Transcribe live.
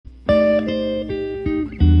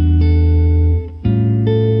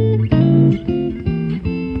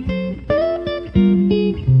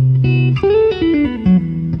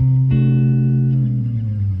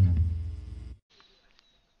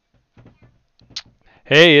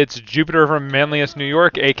Hey, it's Jupiter from Manlius, New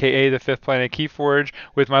York, aka the Fifth Planet Keyforge,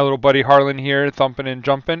 with my little buddy Harlan here, thumping and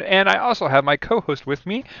jumping, and I also have my co-host with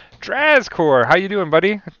me, Drazcore. How you doing,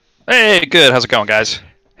 buddy? Hey, good. How's it going, guys?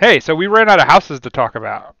 Hey, so we ran out of houses to talk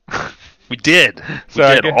about. We did. We so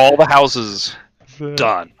I did. guess, All the houses so,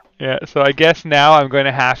 done. yeah, so I guess now I'm going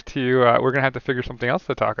to have to, we're going to have to figure something else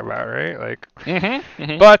to talk about, right? Like,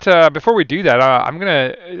 Mm-hmm. but before we do that, I'm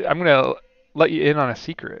gonna let you in on a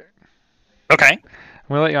secret. Okay.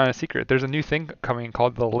 I'm gonna let you on a secret. There's a new thing coming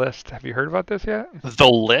called the list. Have you heard about this yet? The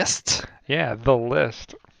list. Yeah, the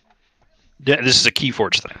list. Yeah, this is a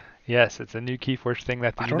Keyforge thing. Yes, it's a new Keyforge thing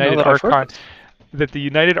that the I don't know United that I've heard Archon this. that the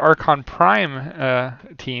United Archon Prime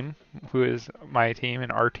team, who is my team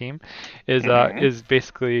and our team, Mm-hmm. is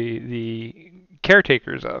basically the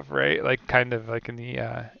caretakers of, right? Like kind of like in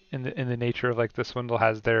the nature of like the Swindle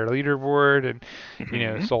has their leaderboard, and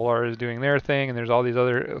Mm-hmm. Solar is doing their thing, and there's all these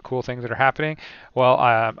other cool things that are happening. Well,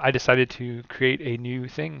 I decided to create a new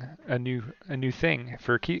thing, a new thing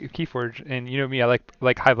for Keyforge, and you know me, I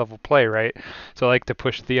like high level play, right? So I like to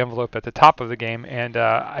push the envelope at the top of the game, and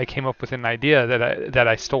I came up with an idea that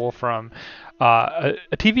I stole from a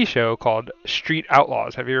TV show called Street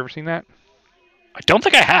Outlaws. Have you ever seen that? I don't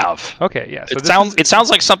think I have. Okay, yeah. So It this is sounds it sounds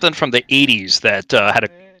like something from the '80s that had a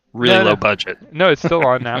really no, low no. budget. No, it's still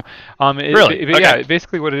on now. Really? Okay. Yeah,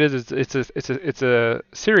 basically what it is it's a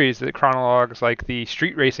series that chronologues like the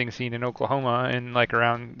street racing scene in Oklahoma and like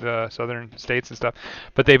around the southern states and stuff.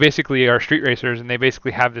 But they basically are street racers, and they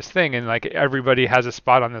basically have this thing, and like everybody has a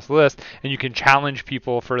spot on this list, and you can challenge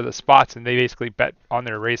people for the spots, and they basically bet on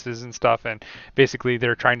their races and stuff, and basically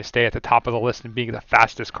they're trying to stay at the top of the list and being the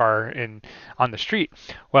fastest car in on the street.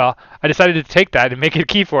 Well, I decided to take that and make it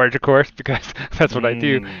Keyforge, of course, because that's what I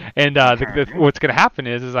do. And Okay. what's going to happen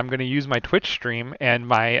is I'm going to use my Twitch stream and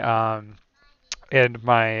my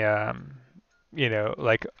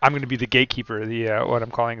like I'm going to be the gatekeeper, the what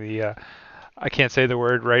I'm calling the I can't say the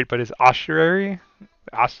word right, but it's ossuary,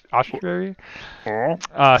 ossuary,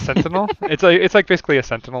 Oh. sentinel. It's like basically a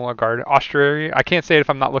sentinel, a guard, ossuary. I can't say it if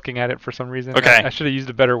I'm not looking at it for some reason. I Okay. should have used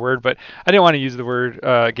a better word, but I didn't want to use the word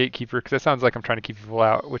gatekeeper because it sounds like I'm trying to keep people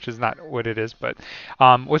out, which is not what it is. But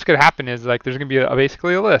what's going to happen is like there's going to be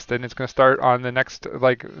basically a list, and it's going to start on the next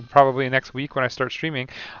like probably next week when I start streaming,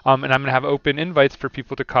 and I'm going to have open invites for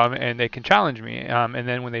people to come and they can challenge me. And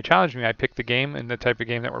then when they challenge me, I pick the game and the type of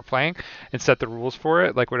game that we're playing, and set the rules for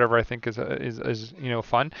it, like whatever I think is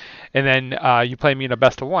fun, and then you play me in a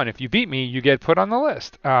best of one. If you beat me, you get put on the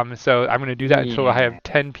list. So I'm going to do that until I have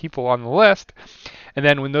 10 people on the list. And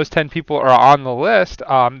then when those 10 people are on the list,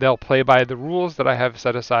 they'll play by the rules that I have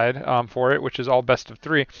set aside for it, which is all best of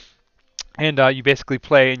three. And you basically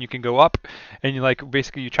play, and you can go up, and you like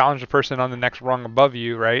basically you challenge the person on the next rung above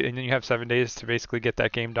you, right? And then you have 7 days to basically get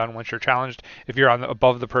that game done. Once you're challenged, if you're on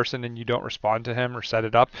above the person and you don't respond to him or set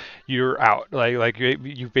it up, you're out. Like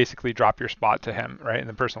you basically drop your spot to him, right? And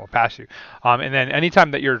the person will pass you. And then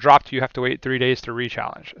anytime that you're dropped, you have to wait 3 days to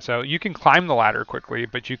re-challenge. So you can climb the ladder quickly,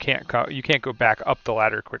 but you can't go back up the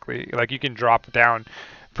ladder quickly. Like you can drop down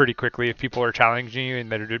pretty quickly if people are challenging you and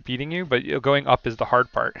they're beating you, but going up is the hard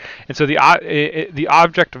part. And so the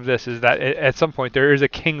object of this is that at some point there is a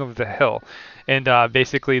king of the hill, and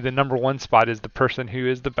basically the number one spot is the person who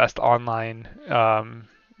is the best online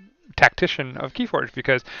tactician of Keyforge,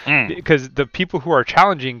 because Mm. the people who are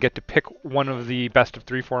challenging get to pick one of the best of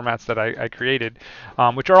three formats that I created,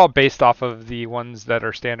 which are all based off of the ones that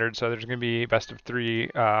are standard. So there's going to be best of three.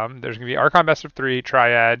 There's going to be Archon best of three,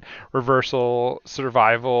 Triad, Reversal,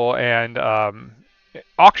 Survival, and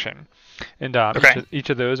Auction. And each Okay. of,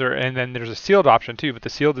 each of those are, and then there's a sealed option too. But the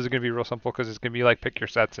sealed is going to be real simple because it's going to be like pick your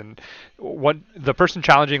sets, and one the person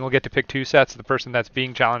challenging will get to pick two sets. The person that's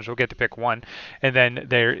being challenged will get to pick one, and then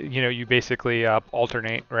you basically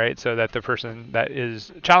alternate, right? So that the person that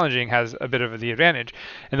is challenging has a bit of the advantage.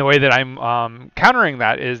 And the way that I'm countering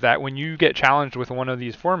that is that when you get challenged with one of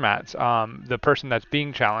these formats, the person that's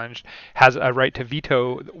being challenged has a right to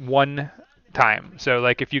veto one time. So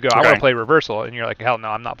like if you go, I want to Okay. play reversal, and you're like, hell no,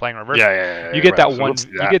 I'm not playing Yeah, reversal. yeah, yeah, You yeah. get Right. that So let's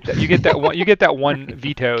one. do You that. get that. You get that one. You get that one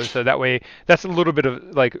veto. So that way, that's a little bit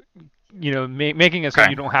of like making it so Okay.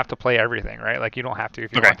 you don't have to play everything, right? Like you don't have to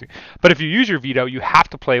if you don't Okay. want to. But if you use your veto, you have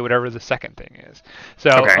to play whatever the second thing is. So,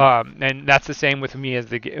 Okay. and that's the same with me as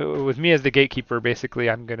the gatekeeper. Basically,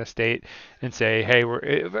 I'm gonna state and say, hey,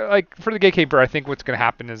 like for the gatekeeper, I think what's gonna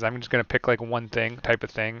happen is I'm just gonna pick like one thing type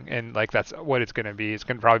of thing, and like that's what it's gonna be. It's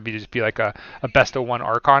gonna probably just be like a best of one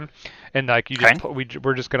Archon, and like you just Okay.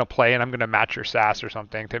 we're just gonna play, and I'm gonna match your sass or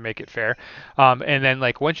something to make it fair. And then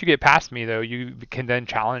like once you get past me though, you can then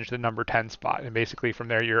challenge the number number 10 spot, and basically from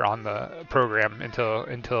there you're on the program until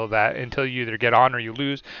you either get on or you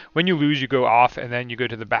lose. When you lose, you go off, and then you go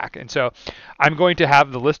to the back. And so I'm going to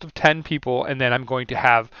have the list of 10 people, and then I'm going to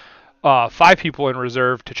have 5 people in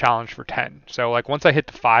reserve to challenge for 10. So like once I hit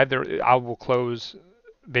the 5, I will close.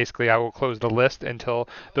 Basically, I will close the list until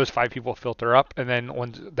those 5 people filter up, and then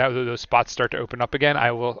once those spots start to open up again,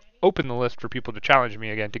 I will open the list for people to challenge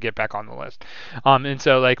me again to get back on the list. And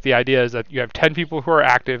so like the idea is that you have 10 people who are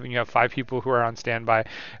active and you have 5 people who are on standby,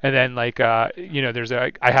 and then like I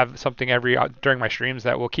have something during my streams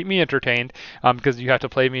that will keep me entertained, because you have to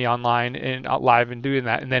play me online and live and doing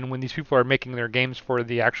that. And then when these people are making their games for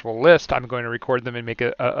the actual list, I'm going to record them and make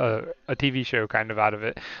a TV show kind of out of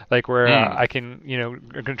it, like where I can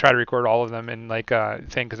I'm going to try to record all of them and like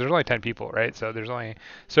thing, because there's only 10 people, right? So there's only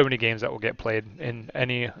so many games that will get played in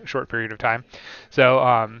any short period of time. So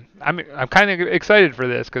I'm kind of excited for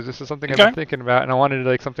this, because this is something I've been thinking about, and I wanted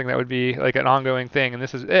like something that would be like an ongoing thing, and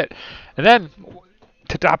this is it. And then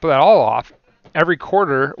to top that all off, every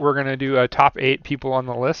quarter we're going to do a top 8 people on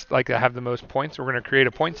the list, like that have the most points. We're going to create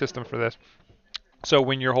a point system for this. So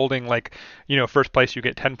when you're holding like, first place, you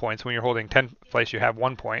get 10 points. When you're holding 10th place, you have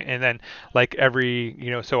 1 point. And then like every,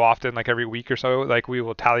 so often, like every week or so, like we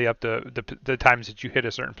will tally up the times that you hit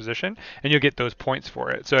a certain position, and you'll get those points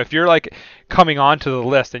for it. So if you're like coming onto the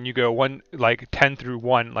list and you go 10 through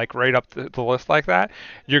 1, like right up the list like that,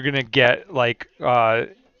 you're going to get like,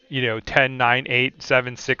 10, 9, 8,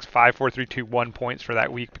 7, 6, 5, 4, 3, 2, 1 points for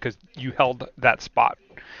that week, because you held that spot.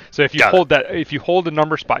 So if you hold a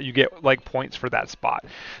number spot, you get like points for that spot.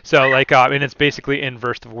 So like and it's basically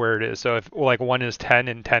inverse of where it is. So if like 1 is 10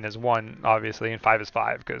 and 10 is 1, obviously, and 5 is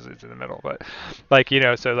 5 because it's in the middle. But like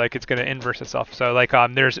so like it's going to inverse itself. So like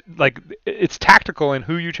there's like it's tactical in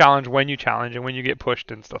who you challenge, when you challenge, and when you get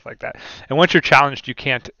pushed and stuff like that. And once you're challenged, you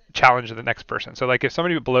can't challenge the next person. So like if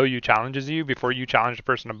somebody below you challenges you before you challenge the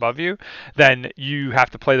person above you, then you have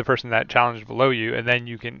to play the person that challenged below you, and then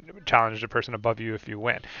you can challenge the person above you if you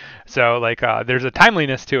win. So like there's a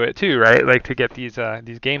timeliness to it too, right? Like to get these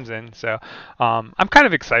games in. So I'm kind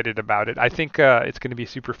of excited about it. I think it's going to be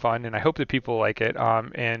super fun, and I hope that people like it.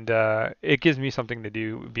 And it gives me something to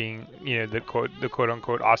do, being the quote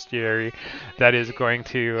unquote ostiary that is going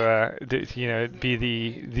to be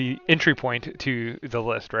the entry point to the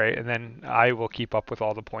list, right? And then I will keep up with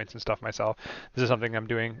all the points and stuff myself. This is something I'm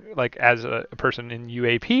doing like as a person in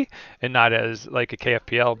UAP and not as like a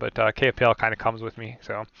KFPL, but KFPL kind of comes with me.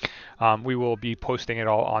 So we will be posting it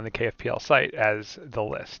all on the KFPL site as the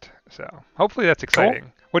list. So hopefully that's exciting.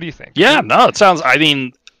 Cool. What do you think? Yeah, no, it sounds,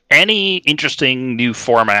 any interesting new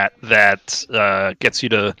format that gets you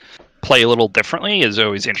to play a little differently is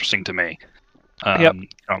always interesting to me. Yep.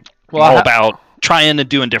 Well, all about trying and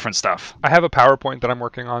doing different stuff. I have a PowerPoint that I'm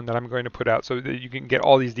working on that I'm going to put out so that you can get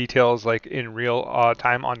all these details like in real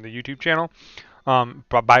time on the YouTube channel.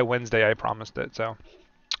 But by Wednesday, I promised it. So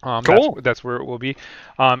cool. That's where it will be.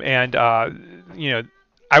 I've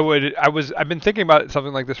been thinking about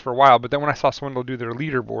something like this for a while, but then when I saw Swindle do their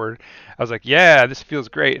leaderboard, I was like, yeah, this feels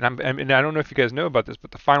great. And I don't know if you guys know about this, but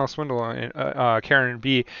the final Swindle, Karen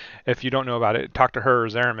B, if you don't know about it, talk to her or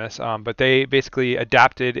Zeramis. But they basically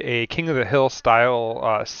adapted a King of the Hill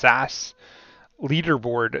style SAS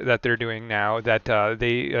leaderboard that they're doing now that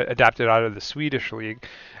they adapted out of the Swedish league.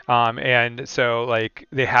 And so like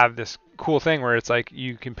they have this cool thing where it's like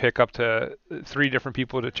you can pick up to 3 different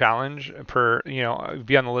people to challenge per,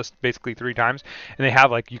 be on the list basically 3 times. And they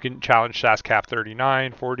have like, you can challenge SAS Cap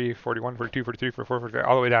 39, 40, 41, 42, 43, 44, 45,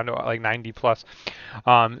 all the way down to like 90 plus,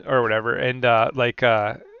 or whatever. And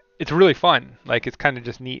it's really fun. Like it's kind of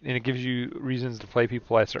just neat, and it gives you reasons to play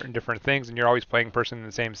people at certain different things, and you're always playing a person in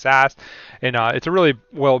the same SAS. And it's a really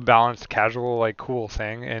well balanced, casual, like cool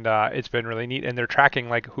thing, and it's been really neat. And they're tracking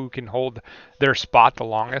like who can hold their spot the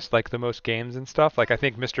longest, like the most games and stuff. Like I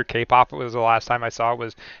think Mr. K-pop was the last time I saw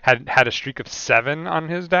had a streak of 7 on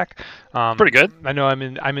his deck. Pretty good. I know I'm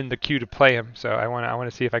in the queue to play him, so I want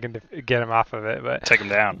to see if I can get him off of it. But take him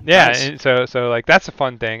down. Yeah, nice. And so like that's a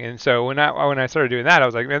fun thing. And so when I started doing that, I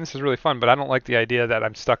was like, man, this is really fun. But I don't like the idea that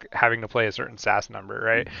I'm stuck having to play a certain SAS number,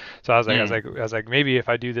 right? So I was like, maybe if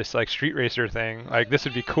I do this like Street Racer thing, like this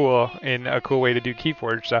would be cool and a cool way to do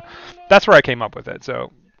Keyforge. So that's where I came up with it.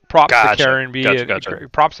 So props to Karen B. Gotcha.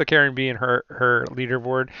 Props to Karen B. and her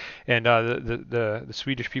leaderboard, and the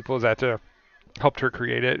Swedish people that helped her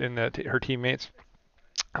create it, and her teammates.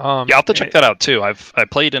 I'll have to check that out too. I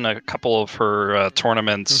played in a couple of her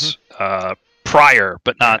tournaments prior,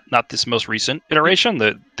 but not this most recent iteration.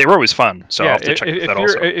 They were always fun. So I'll have to check that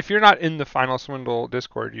also. If you're not in the Final Swindle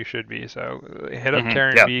Discord, you should be. So hit up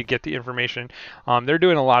Karen B, get the information. They're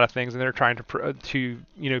doing a lot of things, and they're trying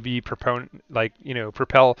to be proponent,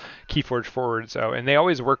 propel Keyforge forward. So, and they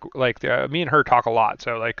always work me and her talk a lot.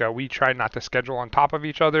 So we try not to schedule on top of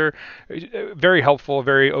each other. Very helpful,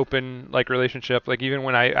 very open relationship. Like even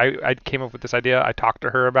when I came up with this idea, I talked to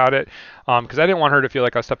her about it because I didn't want her to feel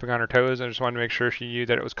like I was stepping on her toes. I just wanted to make sure she knew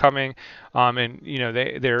that it was coming. And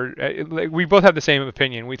we both have the same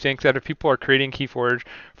opinion. We think that if people are creating Keyforge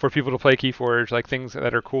for people to play Keyforge, like things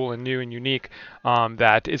that are cool and new and unique,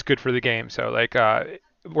 that is good for the game. So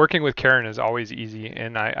working with Karen is always easy,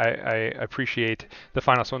 and I appreciate the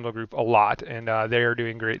Final Swindle group a lot, and they are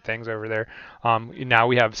doing great things over there. Now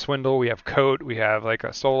we have Swindle, we have Coat, we have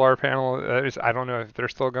a Solar panel. I don't know if they're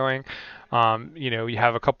still going. You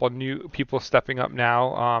have a couple of new people stepping up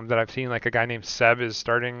now that I've seen. Like a guy named Seb is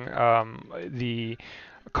starting the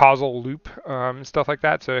causal loop and stuff like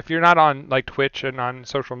that. So if you're not on Twitch and on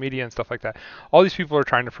social media and stuff like that, all these people are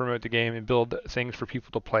trying to promote the game and build things for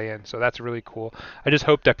people to play in. So that's really cool. I just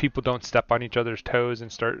hope that people don't step on each other's toes and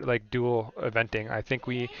start dual eventing. I think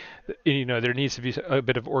there needs to be a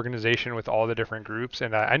bit of organization with all the different groups,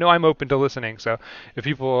 and I know I'm open to listening. So if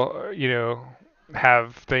people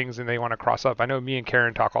have things and they want to cross up, I know me and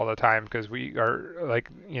Karen talk all the time because we are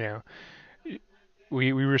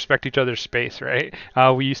we respect each other's space, right?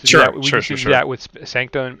 We used to do that. We used to do that with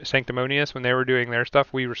Sanctimonious when they were doing their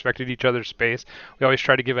stuff. We respected each other's space. We always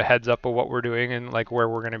try to give a heads up of what we're doing and where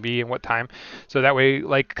we're going to be and what time. So that way,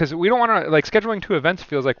 because we don't want to scheduling 2 events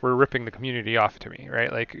feels like we're ripping the community off to me,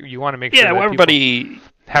 right? You want to make sure that everybody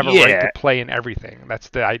have a right to play in everything. That's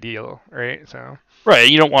the ideal, right? So. Right,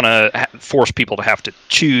 you don't want to force people to have to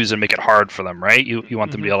choose and make it hard for them, right? You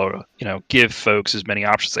want them to be able to, give folks as many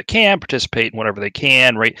options as they can, participate in whatever they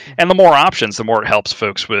can, right? And the more options, the more it helps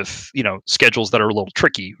folks with, schedules that are a little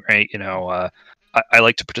tricky, right? I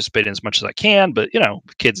like to participate in as much as I can, but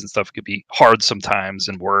kids and stuff could be hard sometimes,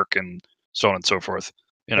 and work and so on and so forth.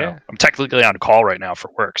 I'm technically on call right now for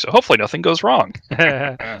work, so hopefully nothing goes wrong.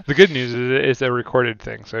 The good news is it's a recorded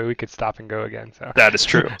thing, so we could stop and go again. So that is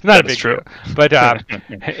true. Not a big deal. But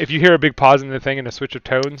if you hear a big pause in the thing and a switch of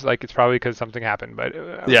tones, it's probably because something happened. But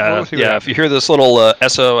we'll see if you hear this little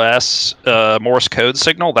SOS Morse code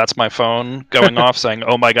signal, that's my phone going off saying,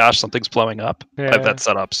 "Oh my gosh, something's blowing up." I have that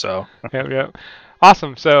set up. So yeah.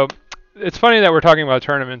 Awesome. So. It's funny that we're talking about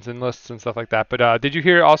tournaments and lists and stuff like that, but did you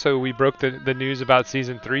hear also we broke the news about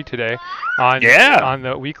Season 3 today on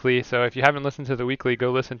the weekly, so if you haven't listened to the weekly,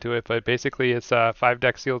 go listen to it, but basically it's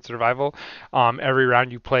 5-deck sealed survival. Every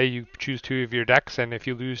round you play, you choose 2 of your decks, and if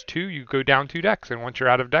you lose 2, you go down 2 decks, and once you're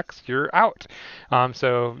out of decks, you're out.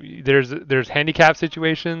 So there's handicap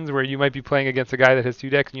situations where you might be playing against a guy that has 2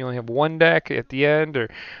 decks and you only have 1 deck at the end or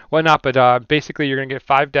whatnot, but basically you're going to get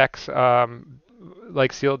 5 decks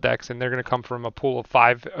sealed decks, and they're going to come from a pool of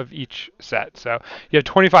 5 of each set. So you have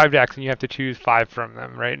 25 decks, and you have to choose 5 from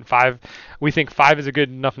them, right? And we think 5 is a good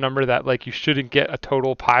enough number that you shouldn't get a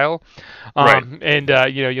total pile, right. And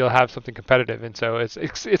you'll have something competitive. And so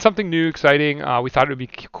it's something new, exciting. We thought it would be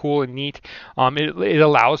cool and neat. It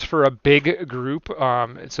allows for a big group,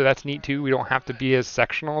 so that's neat too. We don't have to be as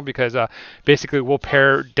sectional because basically we'll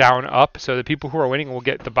pair down up, so the people who are winning will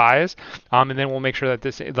get the buys, and then we'll make sure that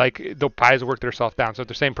the buys work themselves down. So if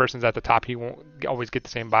the same person's at the top, he won't always get the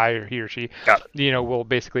same buy, or he or she, will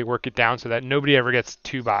basically work it down so that nobody ever gets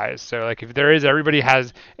 2 buys. So if there is, everybody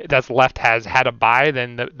that's left has had a buy,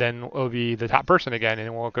 then it'll be the top person again,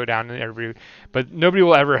 and we'll go down and but nobody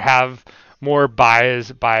will ever have more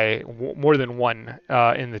buys by more than 1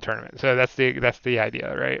 in the tournament. So that's the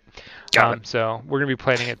idea, right? Got it. So we're gonna be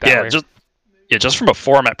planning it that way. Just from a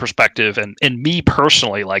format perspective, and me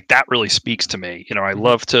personally, that really speaks to me. I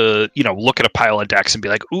love to, look at a pile of decks and be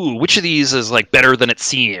like, ooh, which of these is better than it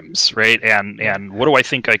seems, right? And what do I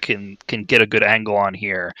think I can get a good angle on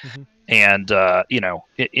here? And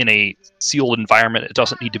in a sealed environment, it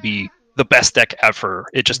doesn't need to be the best deck ever.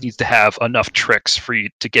 It just needs to have enough tricks for you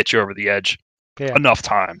to get you over the edge. Enough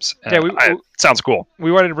times. It sounds cool.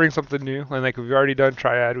 We wanted to bring something new, and we've already done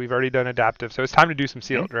Triad, we've already done Adaptive, so it's time to do some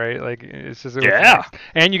sealed, right? It's just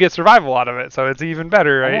and you get survival out of it, so it's even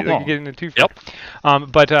better, right? You get into 2. Yep.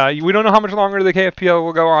 But we don't know how much longer the KFPL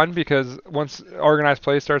will go on, because once organized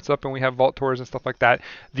play starts up and we have vault tours and stuff like that,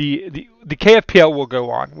 the KFPL will go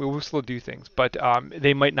on. We will still do things, but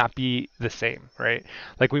they might not be the same, right?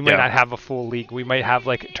 We might not have a full league. We might have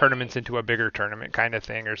tournaments into a bigger tournament kind of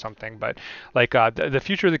thing or something, but like the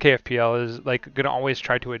future of the KFPL is like going to always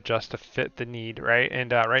try to adjust to fit the need, right?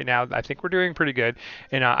 And right now, I think we're doing pretty good.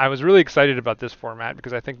 And I was really excited about this format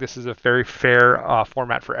because I think this is a very fair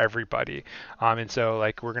format for everybody. And so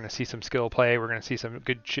like we're going to see some skill play, we're going to see some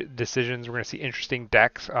good decisions, we're going to see interesting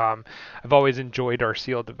decks. I've always enjoyed our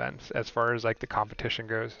sealed events as far as like the competition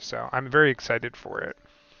goes, so I'm very excited for it.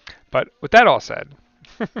 But with that all said,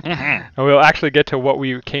 we'll actually get to what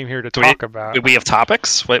we came here to talk about. Do we have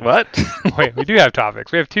topics? Wait, what? Wait, we do have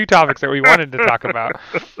topics. We have 2 topics that we wanted to talk about.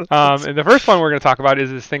 And the first one we're going to talk about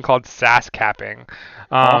is this thing called SAS capping.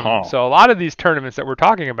 So a lot of these tournaments that we're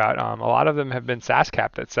talking about, a lot of them have been SAS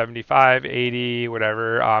capped at 75, 80,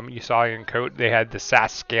 whatever. You saw in COAT, they had the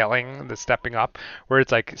SAS scaling, the stepping up, where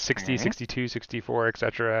it's like 60, 62, 64,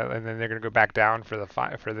 etc. And then they're going to go back down for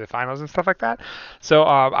the finals and stuff like that. So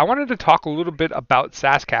I wanted to talk a little bit about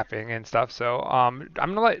SAS capping and stuff. So I'm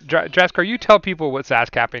going to let Jaskar, you tell people what SAS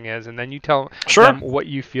capping is, and then you tell them what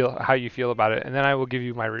you feel, how you feel about it, and then I will give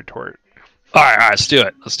you my retort. All right, let's do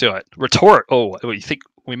it. Retort. Oh, you think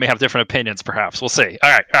we may have different opinions, perhaps? We'll see.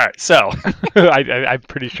 All right. So, I'm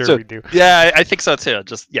pretty sure we do. Yeah, I think so too.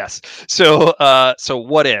 Just yes. So,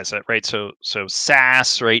 what is it, right? So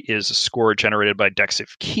SAS, right, is a score generated by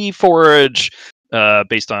Dexif Keyforge,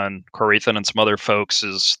 based on Corathan and some other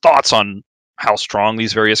folks' thoughts on how strong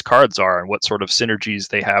these various cards are and what sort of synergies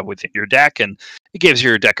they have within your deck, and it gives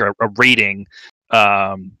your deck a rating,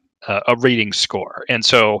 a rating score, and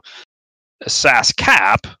so. A SAS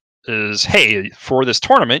cap is, hey, for this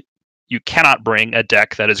tournament, you cannot bring a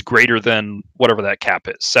deck that is greater than whatever that cap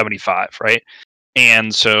is, 75, right?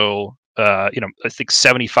 And so, I think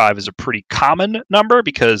 75 is a pretty common number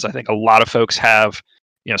because I think a lot of folks have,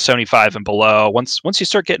 75 and below. Once you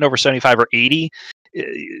start getting over 75 or 80,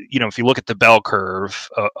 if you look at the bell curve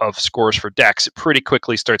of scores for decks, it pretty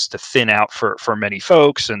quickly starts to thin out for many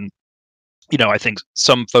folks. And, I think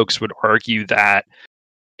some folks would argue that,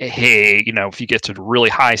 hey, if you get to really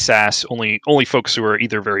high SAS, only folks who are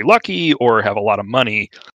either very lucky or have a lot of money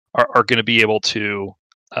are going to be able to,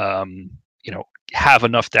 have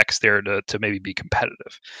enough decks there to maybe be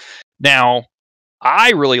competitive. Now,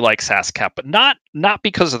 I really like SAS cap, but not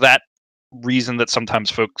because of that reason that sometimes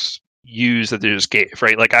folks use that they just gave,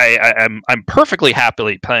 right? Like I'm perfectly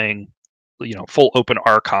happily playing, full open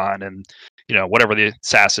Archon and whatever the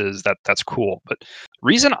SAS is, that's cool. But the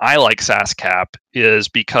reason I like SAS cap is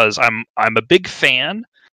because I'm a big fan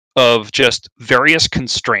of just various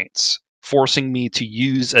constraints forcing me to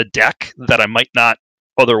use a deck that I might not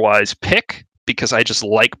otherwise pick because I just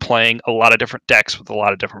like playing a lot of different decks with a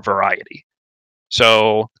lot of different variety.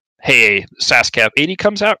 So, hey, SAS cap 80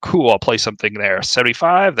 comes out, cool, I'll play something there.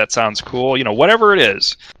 75, that sounds cool. Whatever it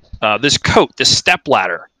is. This COAT, this step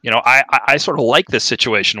ladder, I sort of like this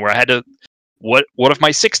situation where I had to. What of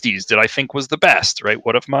my 60s did I think was the best, right?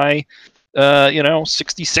 What of my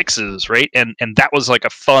 66s, right? And that was like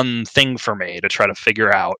a fun thing for me to try to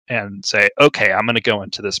figure out and say, okay, I'm going to go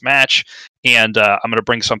into this match and I'm going to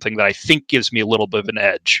bring something that I think gives me a little bit of an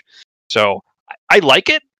edge. So I like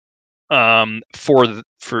it for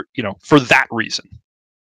that reason.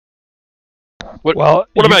 What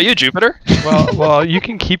about you, Jupiter? well, you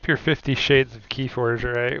can keep your 50 Shades of Keyforge,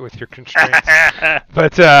 right, with your constraints.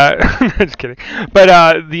 But just kidding.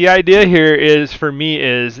 But the idea here is, for me,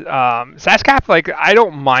 is SAS cap. Like, I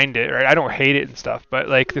don't mind it, right? I don't hate it and stuff. But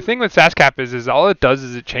like the thing with SAS cap is all it does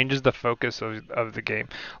is it changes the focus of the game.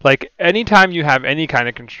 Like anytime you have any kind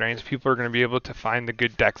of constraints, people are going to be able to find the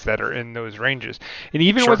good decks that are in those ranges. And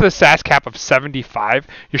even with a SAS cap of 75,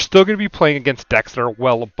 you're still going to be playing against decks that are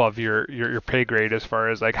well above your pay grade as far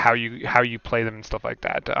as like how you play them and stuff like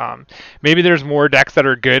that. Maybe there's more decks that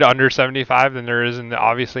are good under 75 than there is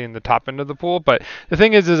obviously in the top end of the pool, but the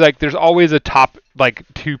thing is like there's always a top like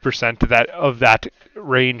 2% of that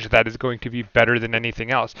range that is going to be better than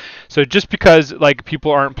anything else. So just because like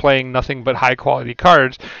people aren't playing nothing but high quality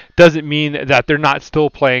cards doesn't mean that they're not still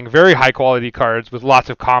playing very high quality cards with lots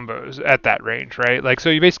of combos at that range, right? Like so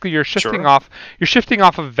you're shifting off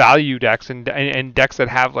of value decks and decks that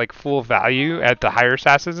have like full value at the higher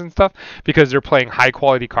SASs and stuff because they're playing high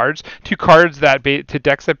quality cards to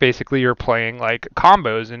decks that basically are playing like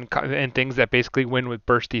combos and things that basically win with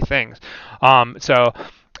bursty things. So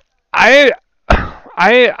I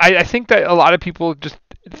think that a lot of people just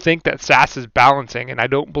think that SAS is balancing, and I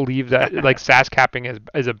don't believe that like SAS capping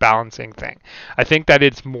is a balancing thing. I think that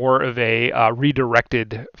it's more of a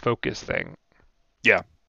redirected focus thing. Yeah.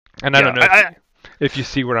 And I don't know if you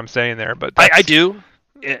see what I'm saying there, but I do,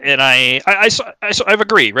 and I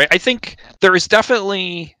agree, right? I think there is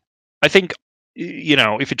definitely, if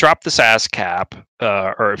you drop the SAS cap,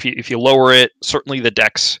 or if you lower it, certainly the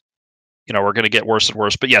decks are going to get worse and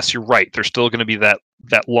worse. But yes, you're right. There's still going to be that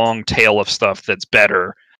long tail of stuff that's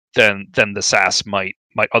better than the SAS might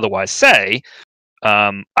otherwise say.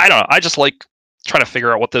 I don't know. I just like trying to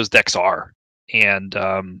figure out what those decks are, and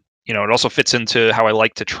it also fits into how I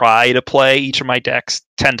like to try to play each of my decks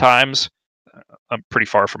 10 times. I'm pretty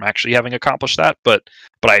far from actually having accomplished that, but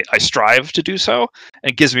I strive to do so.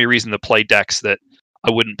 And it gives me a reason to play decks that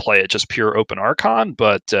I wouldn't play at just pure open Archon,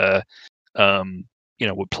 but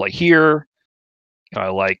would play here. I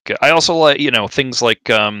also like things like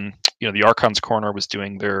the Archon's Corner was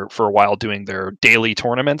doing for a while doing their daily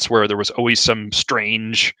tournaments where there was always some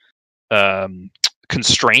strange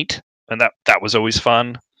constraint, and that was always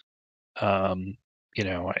fun. I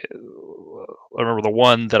remember the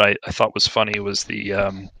one that I thought was funny was the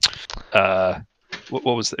what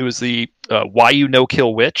was it was the Why No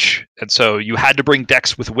Kill Witch, and so you had to bring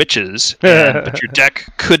decks with witches, but your deck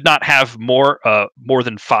could not have more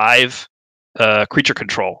than 5 creature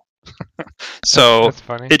control. So That's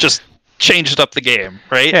funny. It just changed up the game,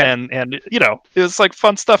 right? Yeah. And it was like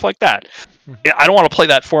fun stuff like that. I don't want to play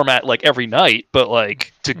that format like every night, but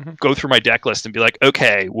like to go through my deck list and be like,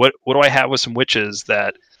 okay, what do I have with some witches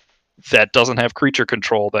that doesn't have creature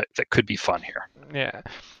control that could be fun here? Yeah.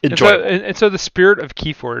 Enjoyable. And so the spirit of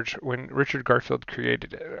Keyforge, when Richard Garfield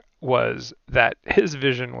created it, was that his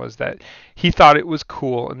vision was that he thought it was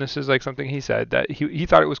cool, and this is like something he said, that he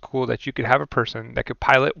thought it was cool that you could have a person that could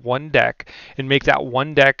pilot one deck and make that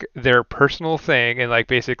one deck their personal thing and like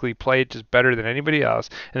basically play it just better than anybody else,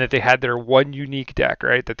 and that they had their one unique deck,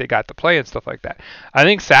 right, that they got to play and stuff like that. I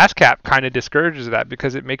think SASCAP kind of discourages that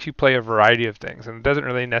because it makes you play a variety of things, and it doesn't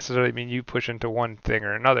really necessarily mean you push into one thing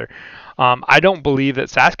or another. I don't believe that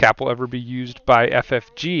SASCAP will ever be used by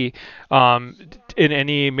FFG in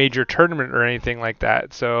any major tournament or anything like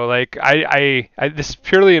that. So like I this is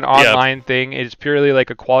purely an online thing. It's purely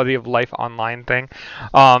like a quality of life online thing.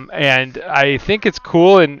 And I think it's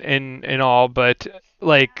cool and all, but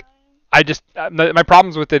like I just my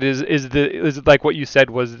problems with it is like what you said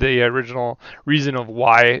was the original reason of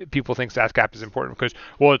why people think SASCAP is important, because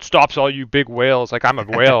it stops all you big whales. Like I'm a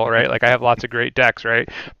whale, right? Like I have lots of great decks, right?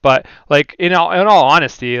 But like in all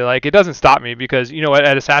honesty, like it doesn't stop me, because at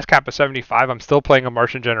a SASCAP of 75, I'm still playing a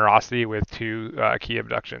Martian Generosity with 2 Key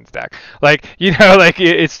Abductions deck. Like like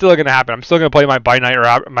it's still gonna happen. I'm still gonna play my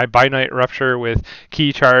Binite Rupture with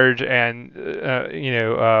Key Charge and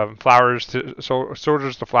Flowers to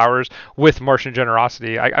Soldiers to Flowers with Martian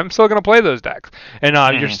Generosity. I'm still gonna play those decks, and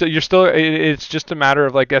you're still. It's just a matter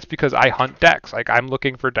of like, that's because I hunt decks. Like I'm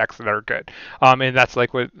looking for decks that are good, and that's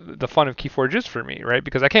like what the fun of Keyforge is for me, right?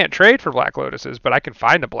 Because I can't trade for Black Lotuses, but I can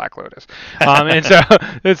find a Black Lotus, and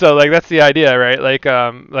so like that's the idea, right? Like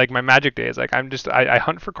my Magic days, like I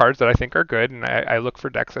hunt for cards that I think are good, and I look for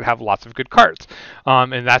decks that have lots of good cards,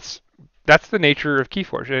 and that's the nature of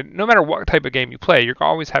Keyforge. And no matter what type of game you play, you're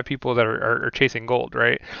always have people that are chasing gold,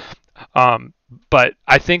 right? But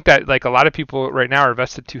I think that like a lot of people right now are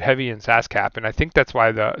vested too heavy in SASCAP, and I think that's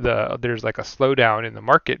why there's like a slowdown in the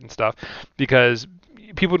market and stuff, because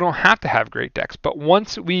people don't have to have great decks. But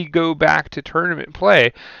once we go back to tournament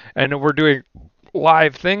play and we're doing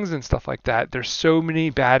live things and stuff like that, there's so many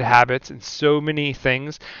bad habits and so many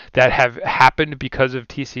things that have happened because of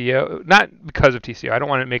TCO. Not because of TCO. I don't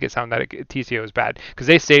want to make it sound that TCO is bad, because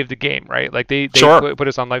they saved the game, right? Like they put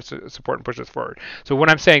us on life support and push us forward. So when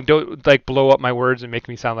I'm saying don't like blow up my words and make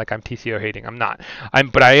me sound like I'm TCO hating, I'm not.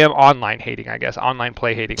 But I am online hating, I guess, online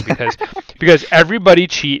play hating, because because everybody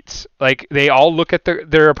cheats. Like they all look at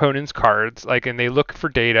their opponent's cards, like, and they look for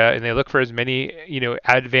data and they look for as many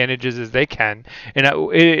advantages as they can. And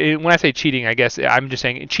when I say cheating, I guess I'm just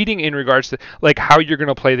saying cheating in regards to like how you're going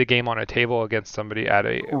to play the game on a table against somebody at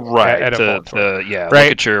a right. Vault right. Look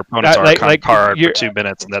at your opponent's Archon card for 2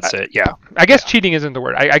 minutes and that's it. Yeah. I guess cheating isn't the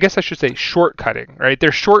word. I guess I should say shortcutting. Right? They're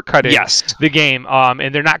shortcutting the game,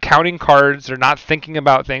 and they're not counting cards. They're not thinking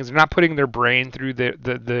about things. They're not putting their brain through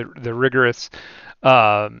the rigorous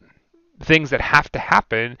things that have to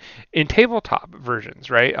happen in tabletop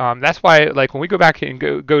versions, right? That's why, like, when we go back and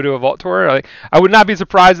go to a Vault Tour, like, I would not be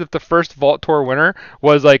surprised if the first Vault Tour winner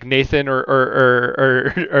was like Nathan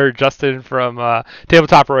or Justin from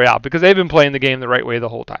Tabletop Royale, because they've been playing the game the right way the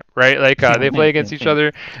whole time, right? Like they play against each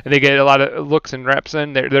other and they get a lot of looks and reps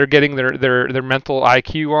in. They're getting their mental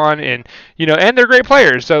IQ on, and and they're great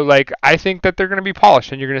players. So like I think that they're going to be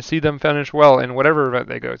polished, and you're going to see them finish well in whatever event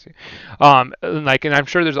they go to. And I'm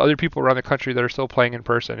sure there's other people around the country that are still playing in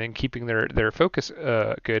person and keeping their focus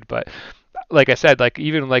good, but like I said, like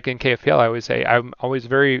even like in KFPL, I always say I'm always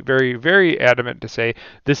very, very, very adamant to say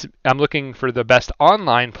this. I'm looking for the best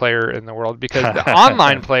online player in the world, because the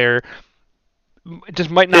online player it just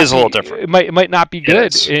might It not is a little be different. it might not be It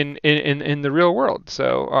good is. in the real world.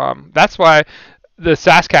 So that's why the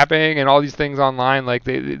SAS capping and all these things online, like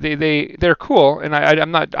they're cool, and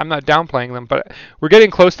I'm not downplaying them, but we're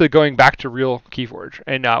getting close to going back to real KeyForge.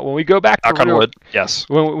 And when we go back to Knock on real wood. Yes.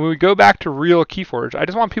 when we go back to real KeyForge, I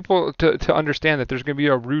just want people to understand that there's going to be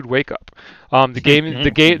a rude wake up. The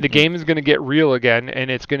game is going to get real again,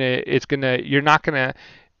 and it's gonna you're not gonna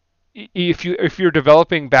if you're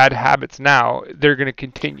developing bad habits now, they're going to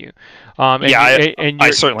continue. And Yeah, you and I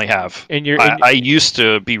you're certainly have. and you're I, and, I used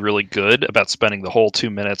to be really good about spending the whole 2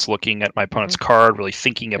 minutes looking at my opponent's Mhm. card, really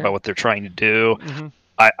thinking Yeah. about what they're trying to do. Hmm.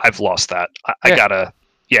 I've lost that. I Yeah. gotta,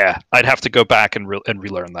 yeah, I'd have to go back and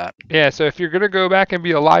relearn that. Yeah, so if you're gonna go back and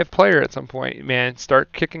be a live player at some point, man,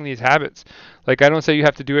 start kicking these habits. Like I don't say you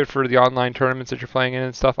have to do it for the online tournaments that you're playing in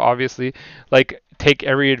and stuff. Obviously, like take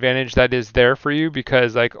every advantage that is there for you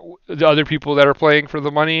because like the other people that are playing for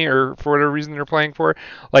the money or for whatever reason they're playing for,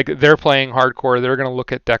 like they're playing hardcore. They're gonna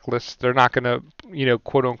look at deck lists. They're not gonna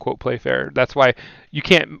quote unquote play fair. That's why you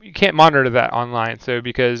can't monitor that online. So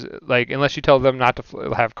because like unless you tell them not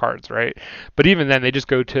to have cards, right? But even then, they just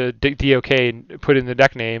go to DOK and put in the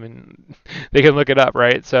deck name, and they can look it up,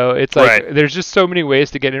 right? So it's like Right. there's just so many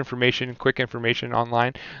ways to get information, quick information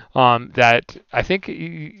online, that I think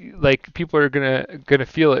like people are gonna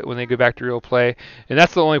feel it when they go back to real play, and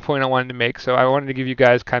that's the only point I wanted to make. So I wanted to give you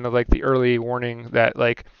guys kind of like the early warning that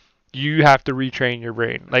like you have to retrain your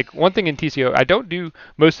brain. Like one thing in TCO, I don't do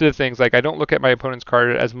most of the things. Like I don't look at my opponent's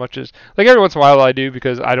card as much as like every once in a while I do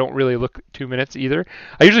because I don't really look 2 minutes either.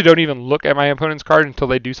 I usually don't even look at my opponent's card until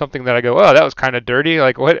they do something that I go, oh, that was kind of dirty.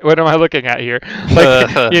 Like what am I looking at here?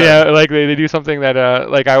 Like like they do something that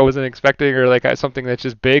like I wasn't expecting or like something that's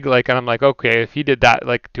just big. Like and I'm like, okay, if he did that,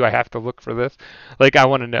 like do I have to look for this? Like I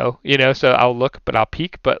want to know. So I'll look, but I'll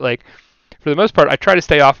peek. But like for the most part, I try to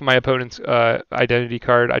stay off of my opponent's identity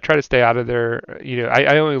card. I try to stay out of their,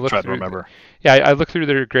 I only look Try to through, remember. yeah, I look through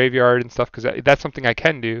their graveyard and stuff because that's something I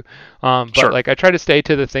can do. But Sure. like I try to stay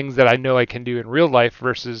to the things that I know I can do in real life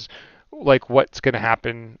versus like what's going to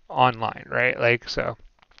happen online, right? Like so,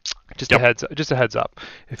 Yep. just a heads up.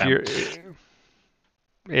 If Um, you're,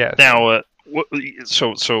 yeah. Now,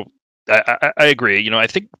 so I agree. I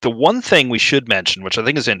think the one thing we should mention, which I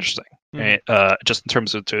think is interesting, Mm. right, just in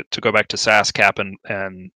terms of to go back to SAS Cap and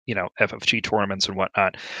FFG tournaments and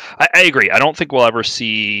whatnot, I agree. I don't think we'll ever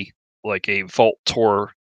see like a Vault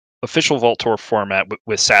Tour official Vault Tour format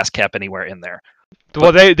with SAS Cap anywhere in there.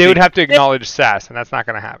 Well, But they would have to did- acknowledge SAS, and that's not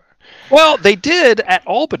going to happen. well, they did at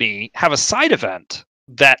Albany have a side event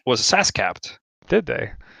that was SAS capped. Did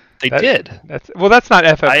they? They That- did. That's not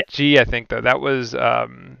FFG, I think though. That was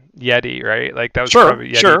Yeti, right? Like that was Sure, probably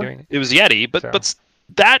Yeti sure. doing it. It was Yeti, but So.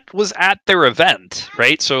 that was at their event,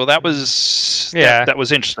 right? So that was Yeah. that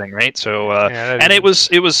was interesting, right? So Yeah, that and is-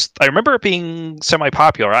 it was. I remember it being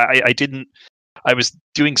semi-popular. I didn't. I was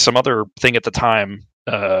doing some other thing at the time,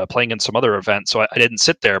 playing in some other event, so I didn't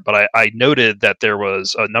sit there. But I noted that there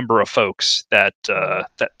was a number of folks that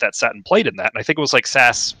that sat and played in that, and I think it was like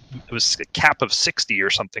SAS. It was a cap of 60 or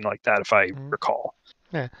something like that, if I recall.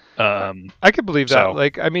 Yeah. Um, I could believe that. So,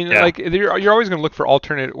 Like, I mean, yeah. like you're always going to look for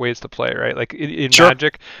alternate ways to play, right? Like in Sure.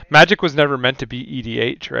 Magic was never meant to be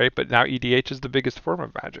EDH, right? But now EDH is the biggest form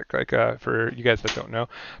of Magic. Like for you guys that don't know,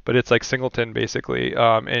 but it's like singleton basically.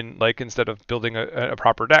 And like instead of building a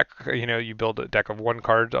proper deck, you build a deck of one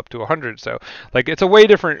card up to 100. So like it's a way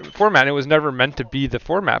different format. It was never meant to be the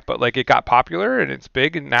format, but like it got popular and it's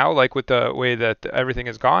big. And now like with the way that everything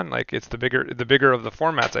has gone, like it's the bigger of the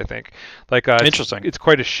formats. I think. Like Interesting. It's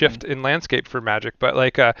quite a shift in landscape for Magic, but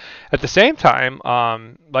like at the same time,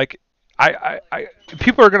 like I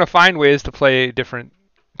people are gonna find ways to play different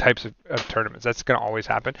types of tournaments. That's gonna always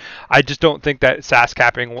happen. I just don't think that SAS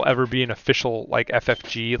capping will ever be an official like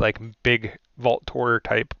FFG like big Vault Tour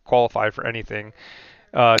type qualify for anything.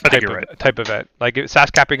 think you're right. Type event. Like SAS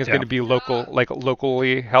capping is Yeah. going to be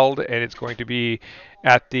locally held, and it's going to be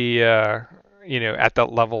at the at the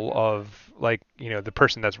level of like the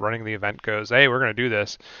person that's running the event goes, hey, we're going to do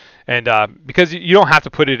this, and because you don't have to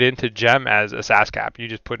put it into Gem as a SAS cap, you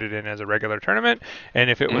just put it in as a regular tournament, and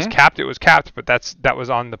if it was capped, it was capped, but that was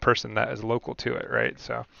on the person that is local to it, right?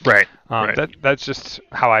 So Right. Right. that's just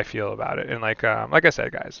how I feel about it, and like I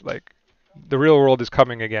said, guys, like the real world is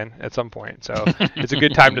coming again at some point, so it's a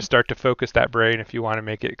good time to start to focus that brain if you want to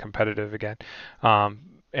make it competitive again.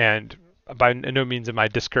 And by no means am I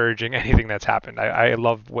discouraging anything that's happened. I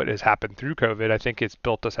love what has happened through COVID. I think it's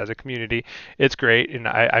built us as a community. It's great, and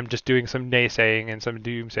I'm just doing some naysaying and some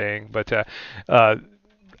doomsaying, but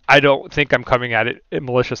I don't think I'm coming at it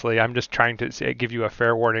maliciously. I'm just trying to give you a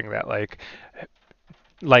fair warning that like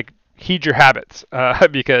heed your habits,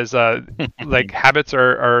 because like habits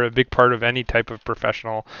are a big part of any type of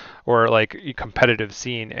professional or like competitive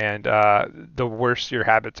scene, and the worse your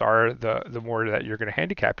habits are, the more that you're going to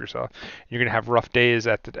handicap yourself. You're going to have rough days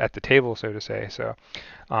at the table, so to say. So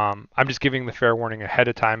I'm just giving the fair warning ahead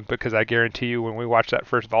of time, because I guarantee you when we watch that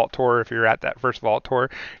first vault tour, if you're at that first vault tour,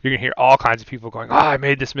 you're going to hear all kinds of people going, oh, I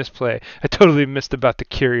made this misplay. I totally missed about the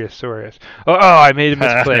Curiosaurus. Oh, I made a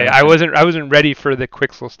misplay. I wasn't ready for the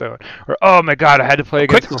Quixelstone. Or, oh my God, I had to play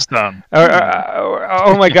against Quixelstone.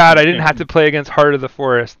 Oh my God, I didn't have to play against Heart of the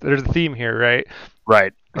Forest. There's a theme here, right?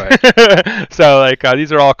 Right. So like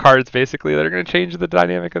these are all cards basically that are going to change the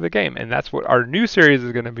dynamic of the game, and that's what our new series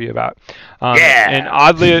is going to be about. And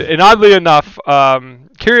oddly enough,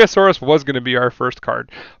 Curiosaurus was going to be our first card,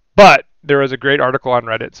 but there was a great article on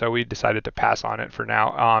Reddit, so we decided to pass on it for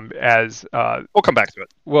now. We'll come back to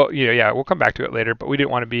it. Well, yeah, we'll come back to it later, but we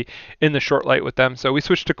didn't want to be in the short light with them, so we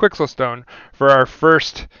switched to Quixelstone for our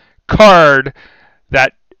first card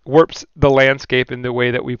that warps the landscape in the way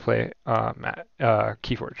that we play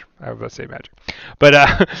Keyforge. I was about to say Magic, but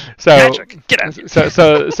so Magic. Get out.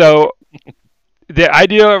 So the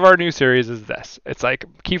idea of our new series is this: it's like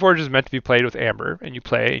Keyforge is meant to be played with Amber, and you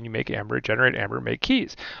play and you make Amber, generate Amber, make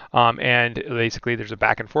keys, and basically there's a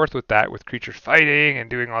back and forth with that, with creatures fighting and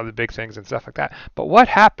doing all the big things and stuff like that. But what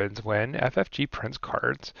happens when FFG prints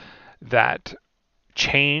cards that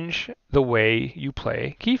change the way you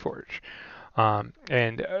play Keyforge?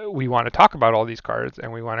 And we want to talk about all these cards,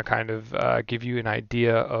 and we want to kind of give you an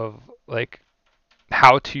idea of like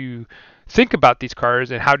how to think about these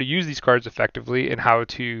cards and how to use these cards effectively, and how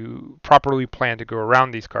to properly plan to go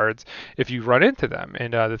around these cards if you run into them,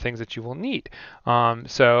 and the things that you will need.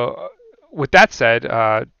 So with that said,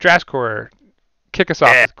 Draskor, kick us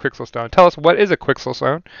off with Quixelstone. Tell us, what is a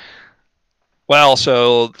Quixelstone? Well,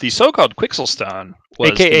 so the so-called Quixelstone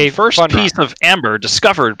was AKA the first Fun piece Rock of amber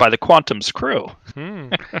discovered by the Quantum's crew.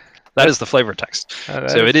 That is the flavor text.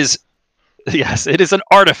 So it is, yes, it is an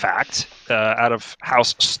artifact out of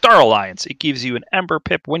House Star Alliance. It gives you an Ember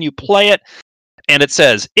Pip when you play it, and it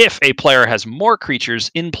says, if a player has more creatures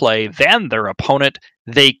in play than their opponent,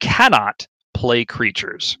 they cannot play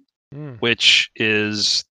creatures, which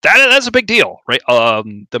is... That's a big deal, right?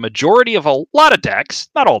 The majority of a lot of decks,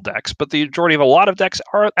 not all decks, but the majority of a lot of decks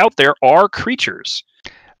out there are creatures.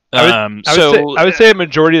 I would say a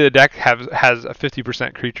majority of the deck has a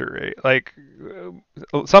 50% creature rate. Like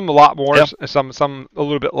some a lot more, some a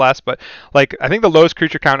little bit less, but like I think the lowest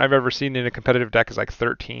creature count I've ever seen in a competitive deck is like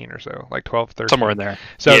 13 or so, like 12, 13. Somewhere in there.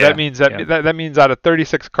 So that means that means out of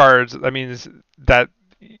 36 cards, that means that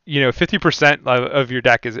 50% of your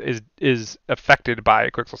deck is affected by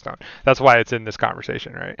Quixelstone. That's why it's in this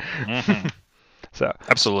conversation, right? Mm-hmm. So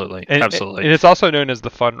absolutely. And it's also known as the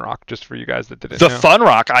Fun Rock, just for you guys that didn't know. The Fun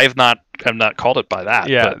Rock, I've not called it by that.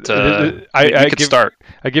 Yeah, but, I could start.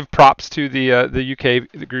 I give props to the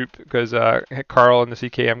UK group, because Carl and the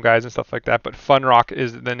CKM guys and stuff like that. But Fun Rock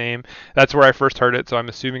is the name. That's where I first heard it, so I'm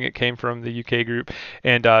assuming it came from the UK group.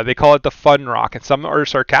 And they call it the Fun Rock. And some are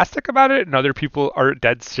sarcastic about it, and other people are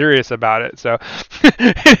dead serious about it. So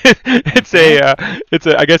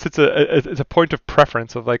I guess it's a point of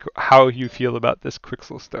preference of like how you feel about this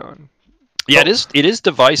Quixelstone. Yeah, it is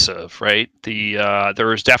divisive, right?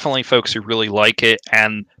 There's definitely folks who really like it,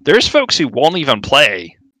 and there's folks who won't even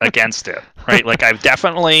play against it, right? Like I've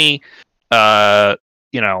definitely picked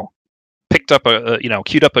up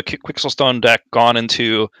queued up a Quixelstone deck, gone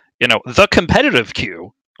into the competitive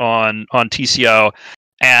queue on TCO,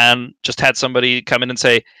 and just had somebody come in and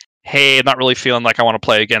say, hey, I'm not really feeling like I want to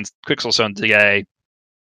play against Quixelstone today.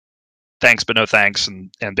 Thanks, but no thanks,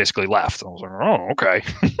 and basically left. I was like, oh, okay.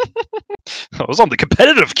 I was on the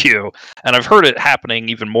competitive queue, and I've heard it happening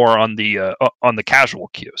even more on the casual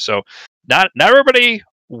queue. So not everybody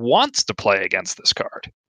wants to play against this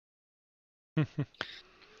card.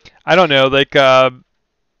 I don't know, like I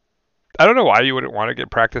don't know why you wouldn't want to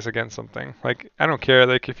get practice against something. Like I don't care.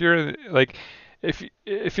 Like if you're like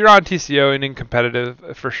if you're on TCO and in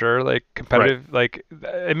competitive, for sure, like competitive, right, like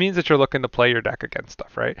it means that you're looking to play your deck against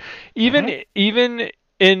stuff, right? Even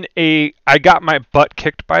in I got my butt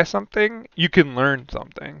kicked by something, you can learn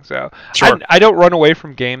something. So sure. I don't run away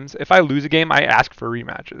from games. If I lose a game, I ask for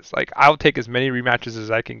rematches. Like I'll take as many rematches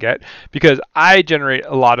as I can get, because I generate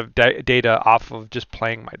a lot of data off of just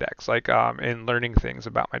playing my decks, like and learning things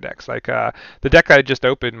about my decks. Like the deck I just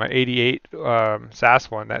opened, my 88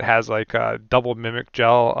 SAS one, that has like double Mimic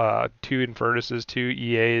Gel, 2 Infernuses, 2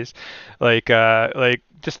 EAs, like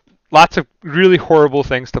just lots of really horrible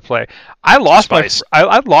things to play. I lost Spice.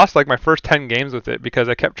 I lost like my first 10 games with it because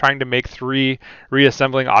I kept trying to make 3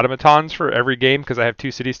 reassembling automatons for every game because I have 2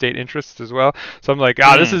 city-state interests as well. So I'm like,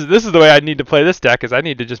 this is the way I need to play this deck, is I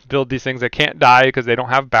need to just build these things that can't die because they don't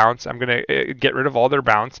have bounce. I'm gonna get rid of all their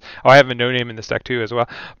bounce. Oh, I have a no name in this deck too as well.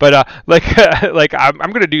 But like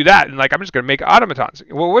I'm gonna do that, and like I'm just gonna make automatons.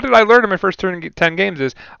 Well, what did I learn in my first 10 games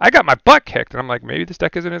is I got my butt kicked, and I'm like, maybe this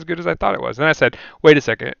deck isn't as good as I thought it was. And then I said, wait a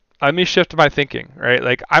second, let me shift my thinking, right?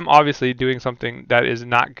 Like, I'm obviously doing something that is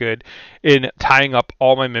not good in tying up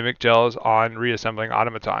all my Mimic Gels on reassembling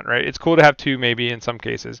Automaton, right? It's cool to have 2 maybe in some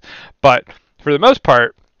cases, but for the most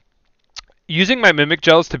part, using my Mimic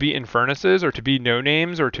Gels to be Infernuses or to be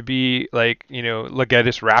no-names or to be, like, you know,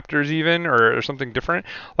 Legatus Raptors even, or something different,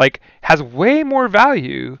 like, has way more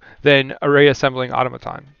value than array assembling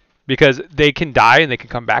Automaton. Because they can die and they can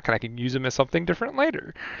come back and I can use them as something different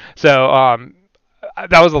later. So,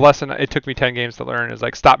 that was a lesson it took me 10 games to learn, is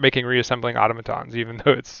like, stop making reassembling automatons, even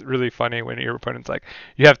though it's really funny when your opponent's like,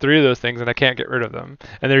 you have 3 of those things and I can't get rid of them,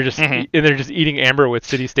 and they're just eating amber with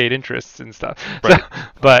city state interests and stuff. Right. So,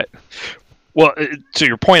 but well, to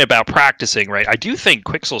your point about practicing, right? I do think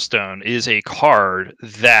Quixelstone is a card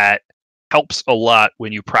that helps a lot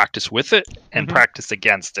when you practice with it and practice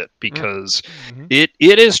against it, because it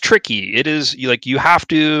is tricky. It is like you have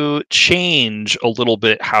to change a little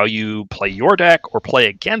bit how you play your deck or play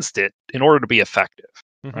against it in order to be effective,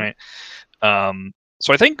 right?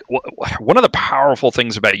 So I think one of the powerful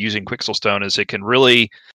things about using Quixelstone is it can really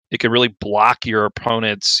block your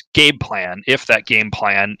opponent's game plan if that game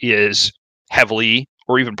plan is heavily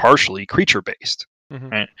or even partially creature based,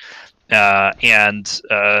 right?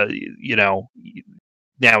 You know,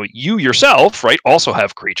 now you yourself, right, also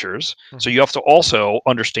have creatures, so you have to also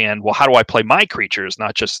understand, well, how do I play my creatures,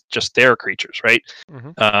 not just their creatures, right?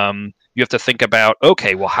 You have to think about,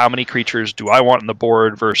 okay, well, how many creatures do I want on the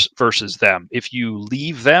board versus them? If you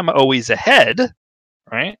leave them always ahead,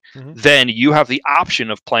 right, then you have the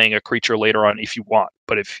option of playing a creature later on if you want.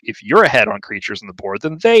 But if you're ahead on creatures on the board,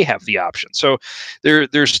 then they have the option. So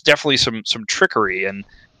there's definitely some trickery, and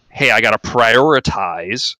hey, I got to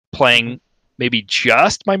prioritize playing maybe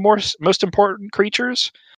just my most important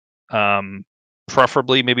creatures,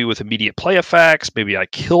 preferably maybe with immediate play effects. Maybe I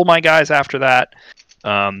kill my guys after that.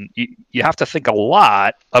 You have to think a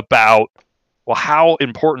lot about, well, how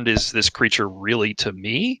important is this creature really to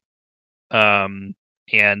me? And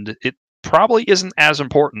it probably isn't as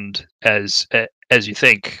important as you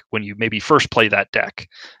think when you maybe first play that deck.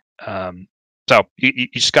 So you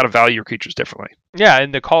just got to value your creatures differently. Yeah,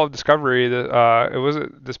 in the Call of Discovery, it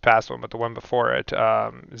wasn't this past one, but the one before it,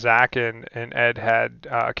 Zach and Ed had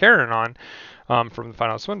Karen on from the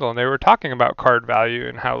Final Swindle, and they were talking about card value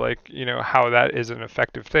and how, like, you know, how that is an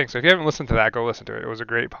effective thing. So if you haven't listened to that, go listen to it. It was a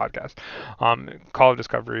great podcast. Call of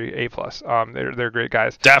Discovery A+. They're great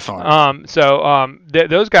guys. Definitely.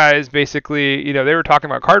 Those guys basically, you know, they were talking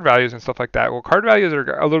about card values and stuff like that. Well, card values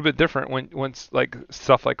are a little bit different once like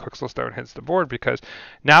stuff like Quixelstone hits the board, because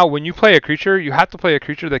now when you play a creature, you have to play a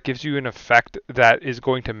creature that gives you an effect that is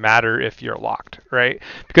going to matter if you're locked, right?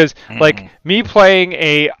 Because like me playing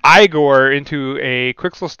a Igor into a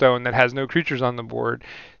Quixelstone that has no creatures on the board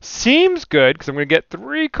seems good because I'm going to get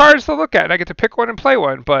 3 cards to look at and I get to pick one and play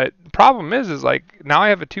one. But the problem is like now I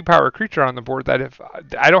have a 2-power creature on the board that if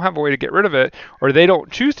I don't have a way to get rid of it, or they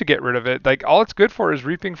don't choose to get rid of it, like all it's good for is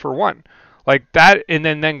reaping for 1. Like that, and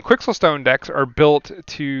then Quixelstone decks are built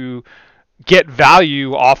to get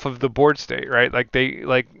value off of the board state, right? Like they,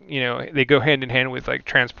 like, you know, they go hand in hand with like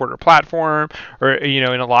Transporter Platform, or, you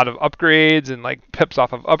know, in a lot of upgrades and like pips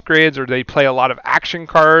off of upgrades, or they play a lot of action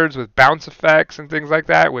cards with bounce effects and things like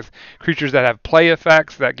that, with creatures that have play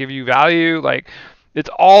effects that give you value. Like it's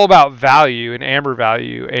all about value and amber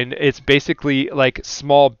value, and it's basically like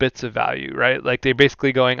small bits of value, right? Like they're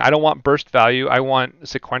basically going, I don't want burst value, I want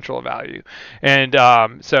sequential value. And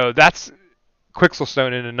so that's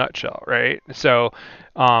Quixelstone in a nutshell, right? So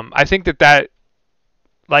I think that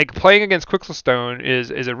like playing against Quixelstone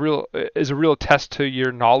is a real test to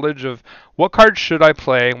your knowledge of what cards should I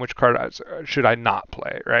play and which cards should I not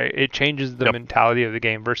play, right? It changes the mentality of the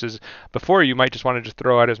game, versus before you might just want to just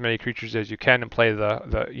throw out as many creatures as you can and play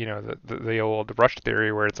the old rush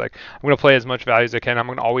theory, where it's like, I'm going to play as much value as I can, I'm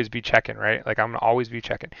going to always be checking, right? Like I'm going to always be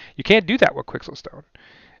checking. You can't do that with Quixelstone.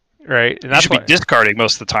 Right, and that's you should be discarding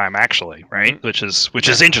most of the time, actually, right? Which is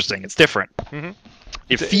interesting. It's different.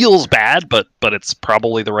 It feels bad, but it's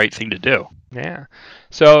probably the right thing to do. Yeah.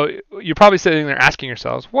 So you're probably sitting there asking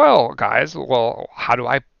yourselves, well, guys, how do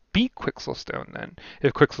I beat Quixelstone then,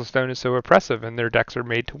 if Quixelstone is so oppressive and their decks are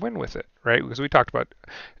made to win with it, right? Because we talked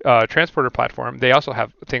about Transporter Platform. They also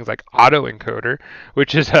have things like Auto Encoder,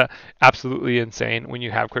 which is absolutely insane when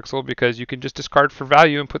you have Quixel, because you can just discard for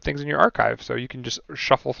value and put things in your archive. So you can just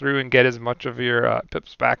shuffle through and get as much of your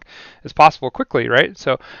pips back as possible quickly, right?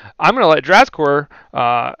 So I'm going to let Drazcor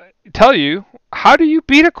tell you, how do you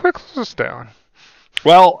beat a Quixelstone?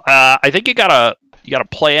 Well, I think you gotta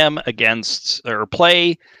play them against, or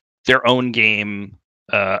play their own game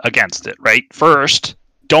against it, right? First,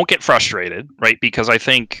 don't get frustrated, right? Because I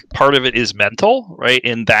think part of it is mental, right?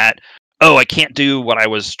 In that, oh, I can't do what I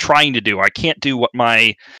was trying to do. I can't do what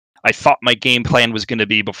I thought my game plan was going to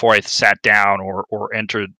be before I sat down or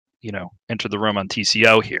entered the room on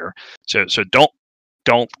TCO here. So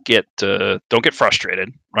don't get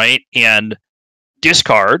frustrated, right? And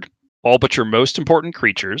discard all but your most important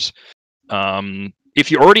creatures.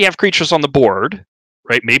 If you already have creatures on the board,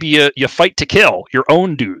 right? Maybe you fight to kill your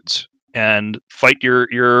own dudes and fight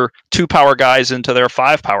your 2-power guys into their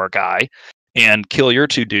 5-power guy and kill your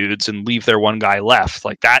 2 dudes and leave their 1 guy left.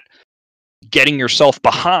 Like that, getting yourself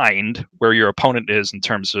behind where your opponent is in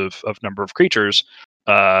terms of number of creatures,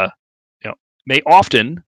 may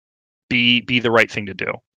often be the right thing to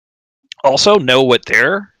do. Also, know what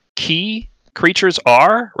their key creatures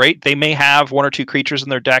are, right? They may have 1 or 2 creatures in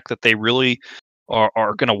their deck that they really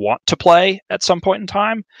are going to want to play at some point in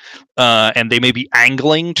time, and they may be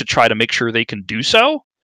angling to try to make sure they can do so.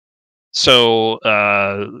 So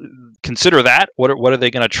consider that. What are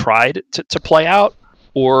they going to try to play out?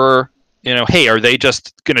 Or, hey, are they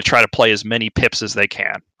just going to try to play as many pips as they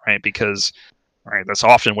can, right? Because, right, that's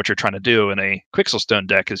often what you're trying to do in a Quixelstone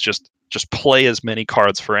deck, is just play as many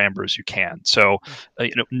cards for Amber as you can. So,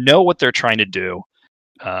 know what they're trying to do.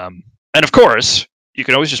 And of course, you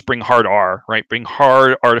can always just bring hard R, right? Bring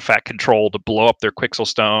hard artifact control to blow up their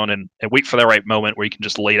Quixelstone and wait for the right moment where you can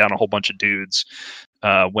just lay down a whole bunch of dudes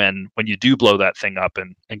when you do blow that thing up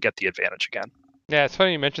and get the advantage again. Yeah, it's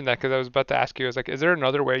funny you mentioned that, because I was about to ask you, I was like, is there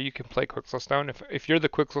another way you can play Quixelstone? If you're the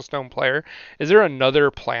Quixelstone player, is there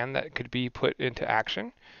another plan that could be put into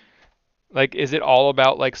action? Like, is it all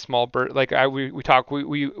about like small bird? Like we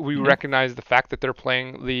Mm-hmm. recognize the fact that they're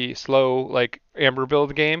playing the slow like Amber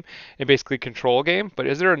build game and basically control game. But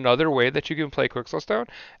is there another way that you can play Quixelstone?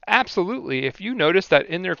 Absolutely. If you notice that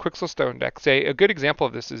in their Quixelstone deck, say a good example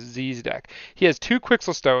of this is Z's deck. He has 2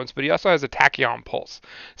 Quixelstones, but he also has a Tachyon Pulse.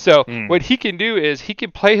 So what he can do is he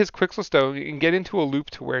can play his Quixelstone and get into a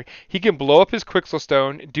loop to where he can blow up his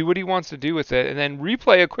Quixelstone, do what he wants to do with it, and then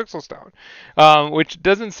replay a Quixelstone, which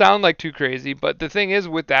doesn't sound like too crazy. But the thing is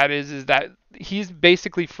with that is that he's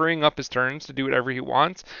basically freeing up his turns to do whatever he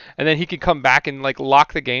wants, and then he can come back and like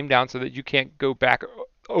lock the game down so that you can't go back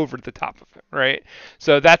over the top of him, right?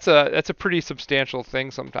 So that's a pretty substantial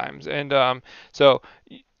thing sometimes. And so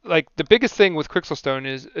like the biggest thing with Quixelstone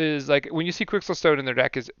is like when you see Quixelstone in their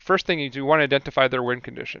deck, is first thing you want to identify their win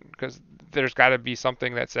condition, because there's got to be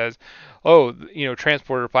something that says, oh,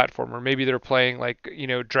 Transporter Platform, or maybe they're playing like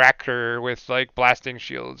Drakkar with like blasting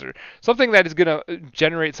shields or something that is gonna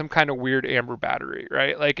generate some kind of weird Amber battery,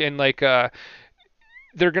 right? Like, and like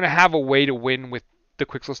they're gonna have a way to win with the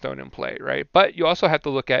Quixelstone in play, right? But you also have to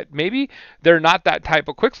look at, maybe they're not that type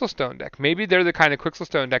of Quixelstone deck. Maybe they're the kind of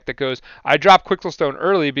Quixelstone deck that goes, I drop Quixelstone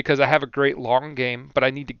early because I have a great long game, but I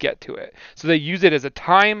need to get to it. So they use it as a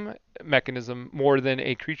time mechanism more than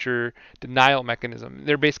a creature denial mechanism.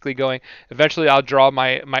 They're basically going, eventually I'll draw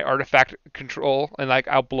my artifact control and like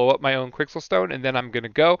I'll blow up my own Quixelstone, and then I'm going to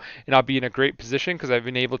go and I'll be in a great position because I've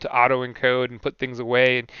been able to auto encode and put things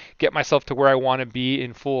away and get myself to where I want to be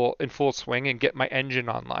in full swing and get my engine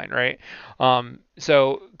online, right?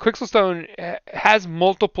 So Quixelstone has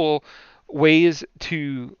multiple ways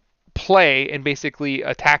to play and basically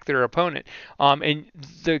attack their opponent. And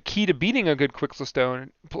the key to beating a good Quixelstone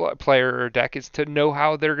player or deck is to know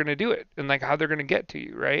how they're going to do it and like how they're going to get to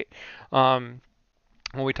you, right? When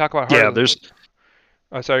we talk about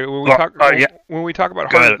sorry, when we talk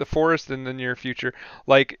about Heart of the Forest in the near future,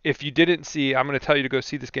 like if you didn't see, I'm going to tell you to go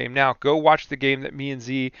see this game now. Go watch the game that me and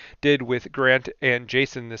Z did with Grant and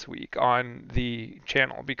Jason this week on the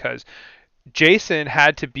channel, because Jason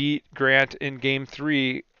had to beat Grant in game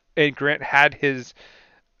 3, and Grant had his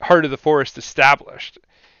Heart of the Forest established.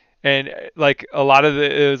 And like a lot of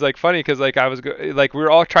it was like funny because like like we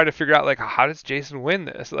were all trying to figure out like, how does Jason win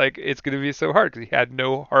this? Like it's going to be so hard because he had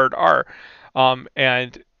no hard R.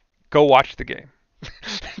 And go watch the game.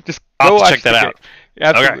 Just go watch check that out.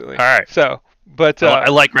 Absolutely. Okay. All right. So, but I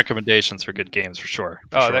like recommendations for good games for sure.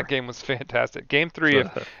 That game was fantastic. Game 3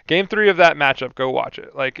 of that matchup, go watch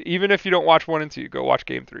it. Like even if you don't watch 1 and 2, go watch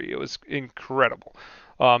game 3. It was incredible.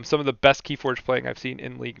 some of the best Keyforge playing I've seen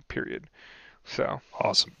in League, period. So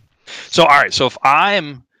awesome. So all right, so if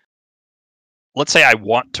let's say I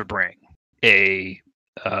want to bring a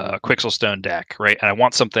Quixelstone deck, right, and I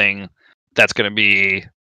want something that's going to be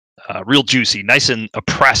real juicy, nice and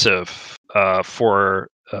oppressive for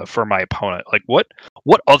my opponent. Like what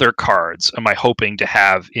other cards am I hoping to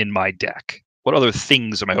have in my deck? What other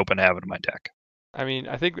things am I hoping to have in my deck? I mean,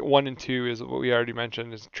 I think 1 and 2 is what we already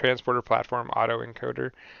mentioned, is Transporter Platform, Auto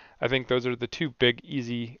Encoder. I think those are the two big,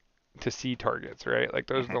 easy to see targets, right? Like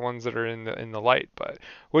those are the ones that are in the light. But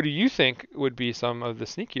what do you think would be some of the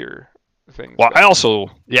sneakier things? Well, I also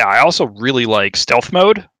really like stealth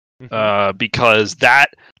mode, because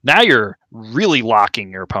now you're really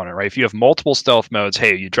locking your opponent, right? If you have multiple stealth modes,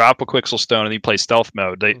 hey, you drop a Quixelstone and you play stealth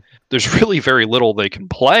mode, there's really very little they can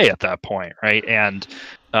play at that point, right? And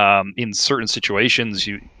in certain situations,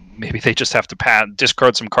 maybe they just have to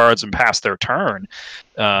discard some cards and pass their turn.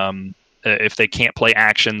 If they can't play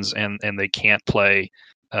actions and they can't play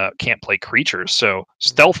creatures. So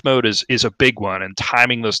stealth mode is a big one, and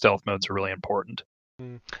timing those stealth modes are really important.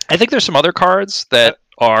 I think there's some other cards that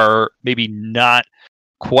are maybe not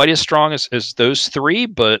quite as strong as those three,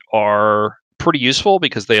 but are pretty useful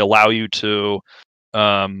because they allow you to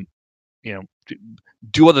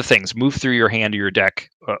do other things, move through your hand or your deck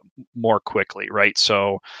more quickly, right?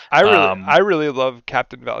 So I really love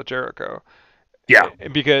Captain Valerico. Yeah,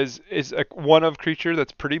 because it's a one of creature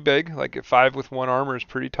that's pretty big, like a 5 with 1 armor is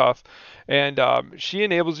pretty tough, and she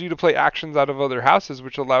enables you to play actions out of other houses,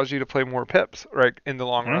 which allows you to play more pips, right, in the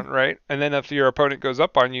long run, right? And then if your opponent goes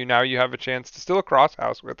up on you, now you have a chance to still cross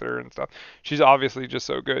house with her and stuff. She's obviously just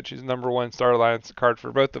so good. She's number 1 Star Alliance card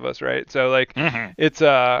for both of us, right? So like, it's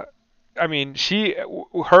I mean,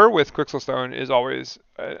 her with Quixelstone is always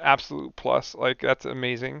an absolute plus. Like that's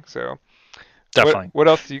amazing. So. Definitely. What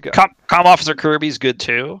else do you got? Comm Officer Kirby's good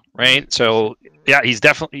too, right? So yeah,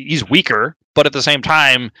 he's weaker, but at the same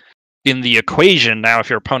time, in the equation now, if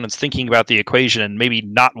your opponent's thinking about the equation and maybe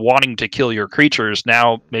not wanting to kill your creatures,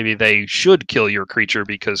 now maybe they should kill your creature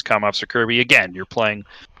because Comm Officer Kirby, again, you're playing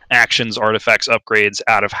actions, artifacts, upgrades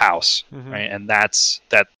out of house, right? And that's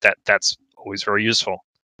always very useful.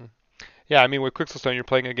 Yeah, I mean with Quixelstone, you're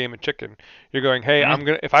playing a game of chicken. You're going, hey,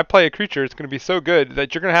 if I play a creature, it's gonna be so good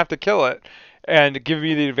that you're gonna have to kill it, and give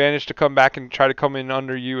me the advantage to come back and try to come in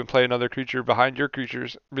under you and play another creature behind your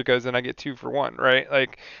creatures, because then I get 2 for 1, right?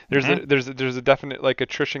 Like there's a definite like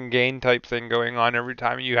attrition gain type thing going on every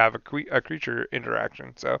time you have a creature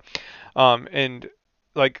interaction. So, and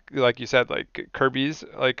like you said, like Kirby's,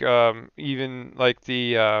 like even like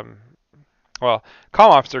the well, Comm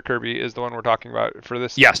Officer Kirby is the one we're talking about for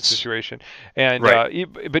this situation, and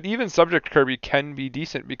but even Subject Kirby can be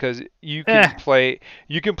decent because you can play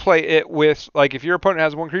it with, like, if your opponent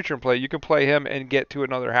has 1 creature in play, you can play him and get to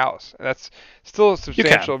another house. That's still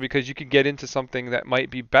substantial because you can get into something that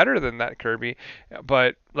might be better than that Kirby,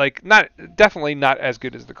 but like definitely not as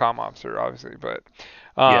good as the Comm Officer, obviously, but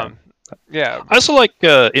yeah. I also like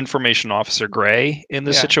Information Officer Gray in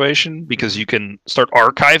this situation because you can start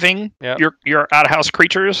archiving your out of house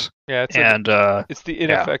creatures. Yeah, it's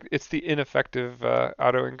the ineffective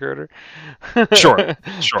auto encoder. Sure.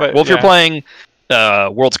 But, well, if you're playing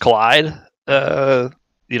Worlds Collide, then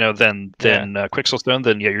Quixelstone,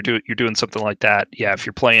 then you're doing something like that. Yeah, if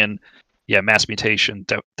you're playing Mass Mutation,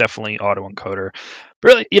 definitely auto encoder.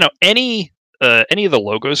 Really, any of the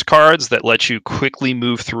logos cards that let you quickly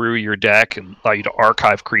move through your deck and allow you to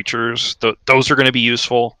archive creatures, those are going to be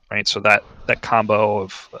useful, right? So that combo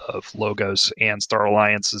of logos and Star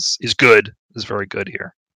Alliance is good, is very good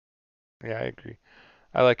here. Yeah, I agree.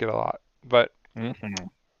 I like it a lot. But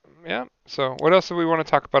yeah, so what else do we want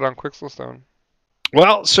to talk about on Quixelstone?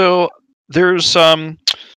 Well, so there's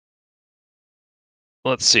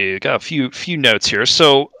let's see, got a few notes here.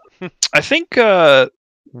 So I think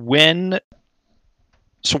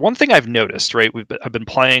So one thing I've noticed, right? I've been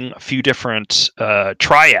playing a few different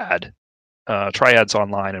triads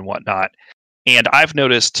online and whatnot, and I've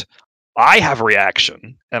noticed I have a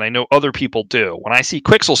reaction, and I know other people do. When I see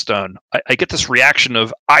Quixelstone, I get this reaction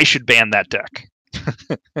of I should ban that deck,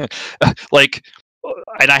 and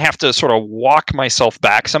I have to sort of walk myself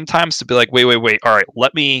back sometimes to be like, wait, all right,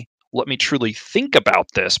 let me truly think about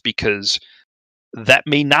this because that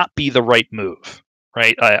may not be the right move.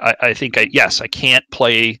 Right, I think I can't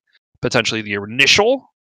play potentially the initial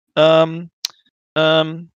game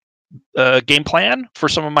plan for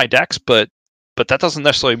some of my decks, but that doesn't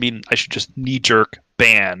necessarily mean I should just knee jerk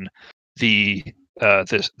ban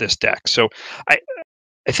this deck. So I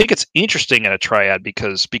think it's interesting in a triad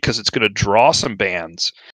because it's going to draw some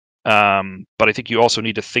bans, But I think you also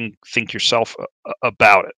need to think yourself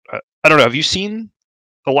about it. I don't know. Have you seen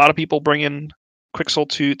a lot of people bring in Quixel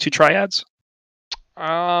to triads?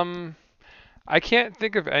 Um, I can't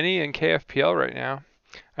think of any in KFPL right now.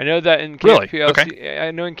 I know that in Really? KFPL, Okay.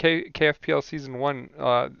 I know in KFPL season one,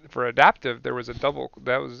 for adaptive, there was a double.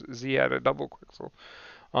 That was Z had a double Quixel.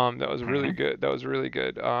 That was really Mhm. good. That was really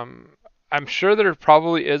good. I'm sure there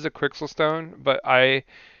probably is a Quixel Stone, but I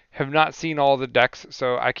have not seen all the decks,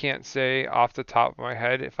 so I can't say off the top of my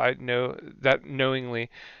head if I know that knowingly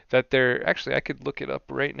that there. Actually, I could look it up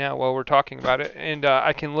right now while we're talking about it, and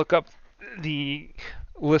I can look up the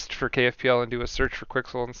list for KFPL and do a search for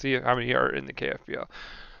Quixel and see how many are in the KFPL.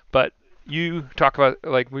 But you talk about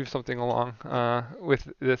like move something along with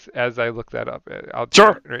this as I look that up. I'll do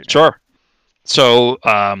Sure. that right now. Sure. So,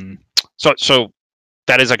 so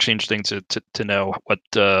that is actually interesting to know what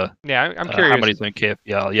Yeah, I'm how curious. many's in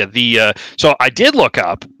KFPL. Yeah. The so I did look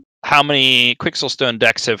up how many Quixelstone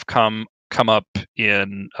decks have come up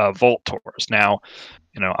in Vault Tours. Now,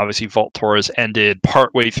 obviously Vault Tours ended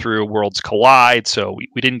partway through Worlds Collide, so we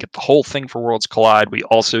didn't get the whole thing for Worlds Collide. We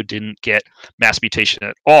also didn't get Mass Mutation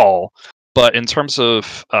at all. But in terms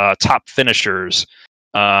of top finishers,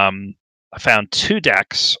 I found two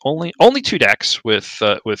decks, only two decks with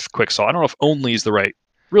Quixel. I don't know if only is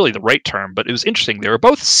really the right term, but it was interesting. They were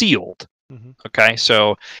both sealed. Hmm. Okay,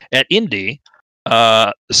 so at Indy,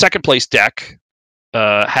 the second place deck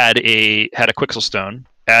had a Quixel Stone,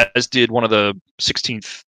 as did one of the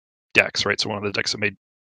 16th decks, right? So one of the decks that made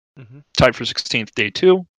Hmm. tied for 16th day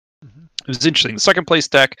two. Hmm. It was interesting. The second place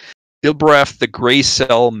deck, Ilbreth the Grey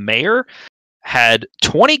Cell Mayor, had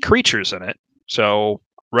 20 creatures in it, so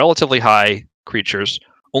relatively high creatures.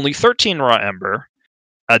 Only 13 Raw Ember,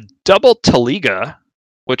 a double Taliga,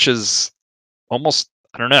 which is almost,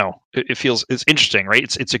 I don't know. It feels, it's interesting, right?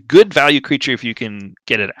 It's a good value creature if you can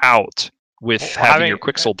get it out with Well, having your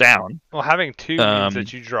Quixel down. having two means that Um,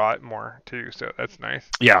 you draw it more too, so that's nice.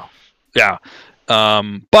 yeah, yeah.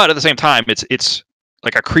 But at the same time, it's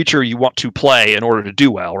like a creature you want to play in order to do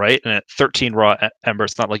well, right? And at 13 raw ember,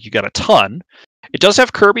 it's not like you got a ton. It does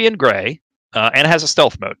have Kirby and Gray, and it has a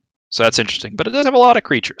stealth mode, so that's interesting. But it does have a lot of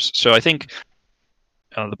creatures, so I think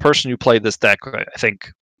the person who played this deck, I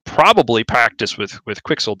think, probably practiced with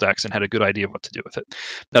Quixel decks and had a good idea of what to do with it.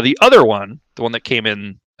 Now the other one, the one that came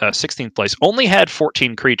in 16th place, only had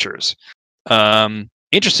 14 creatures.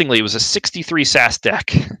 Interestingly, it was a 63 SAS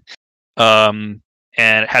deck. And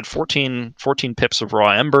it had 14 pips of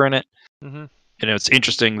raw ember in it. Hmm. It's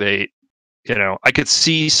interesting. I could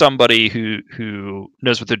see somebody who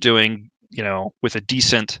knows what they're doing, with a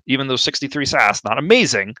decent, even though 63 SAS, not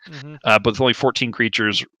amazing, Hmm. but with only 14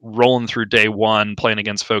 creatures rolling through day one, playing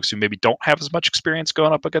against folks who maybe don't have as much experience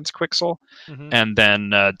going up against Quixel, Hmm. and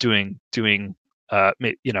then doing getting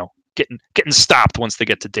stopped once they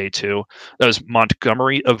get to day two. That was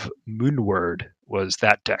Montgomery of Moonward was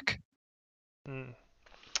that deck. Mm.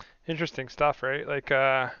 Interesting stuff, right? Like,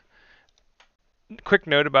 quick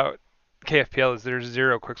note about KFPL is there's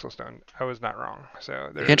zero Quixel Stone. I was not wrong.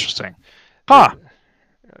 So Interesting. there's Huh.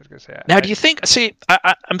 I was gonna say Now, do you think? See,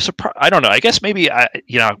 I'm surprised. I don't know. I guess maybe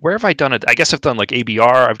where have I done it? I guess I've done like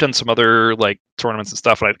ABR. I've done some other like tournaments and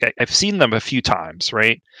stuff. And I've seen them a few times,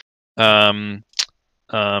 right? Um,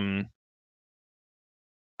 um,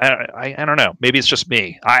 I don't know. Maybe it's just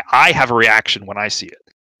me. I have a reaction when I see it,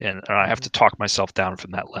 and I have to talk myself down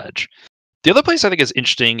from that ledge. The other place I think is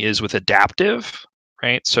interesting is with adaptive,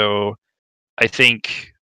 right? So I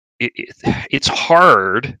think it's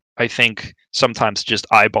hard. I think sometimes just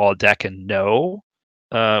eyeball a deck and know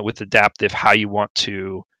with adaptive how you want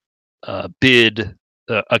to bid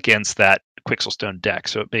against that Quixelstone deck.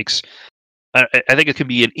 So it makes I think it can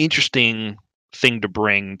be an interesting thing to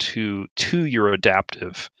bring to your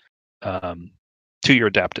adaptive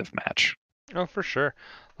match. Oh, for sure.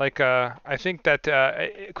 Like, I think that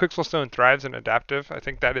Quixel Stone thrives in adaptive. I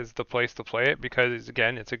think that is the place to play it because,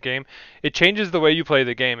 again, it's a game. It changes the way you play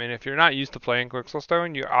the game, and if you're not used to playing Quixel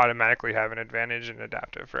Stone, you automatically have an advantage in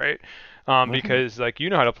adaptive, right? Mm-hmm. Because like you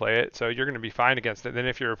know how to play it, so you're going to be fine against it. Then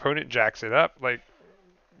if your opponent jacks it up, like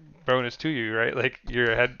bonus to you, right? Like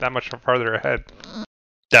you're ahead that much farther ahead.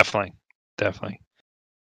 Definitely, definitely.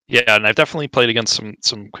 Yeah, and I've definitely played against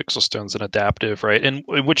some Quixelstones in adaptive, right? And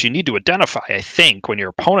what you need to identify, I think, when your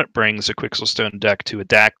opponent brings a Quixelstone deck to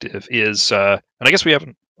adaptive is, and I guess I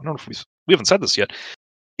don't know if we haven't said this yet.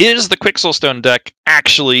 Is the Quixelstone deck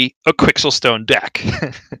actually a Quixelstone deck?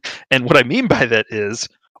 And what I mean by that is,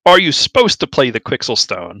 are you supposed to play the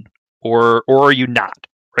Quixelstone, or are you not?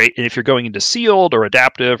 Right? And if you're going into sealed or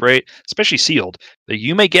adaptive, right, especially sealed,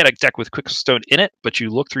 you may get a deck with Quixelstone in it, but you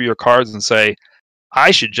look through your cards and say,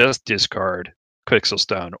 I should just discard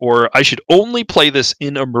Quixelstone, or I should only play this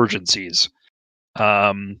in emergencies.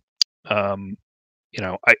 Um, um,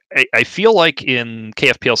 I feel like in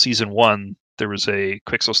KFPL Season 1, there was a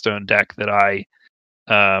Quixelstone deck that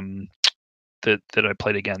um, that I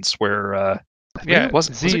played against where maybe it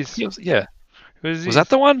wasn't. Was Z's. it? Yeah. It was Was that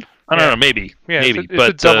the one? I don't Yeah. know. Maybe. Yeah, Maybe. it's a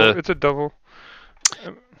But double. It's a double.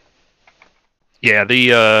 yeah,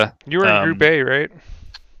 You were in Group A, right?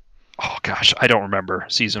 oh gosh, I don't remember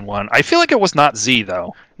Season 1. I feel like it was not Z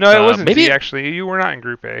though. No, it wasn't maybe Z, actually. You were not in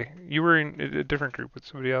Group A. You were in a different group with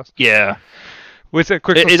somebody else. Yeah. With a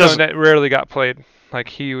Quixelstone that rarely got played. Like,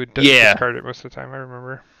 he would discard it most of the time, I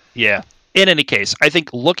remember. Yeah. In any case, I think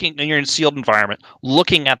looking, and you're in a sealed environment,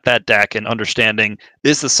 looking at that deck and understanding,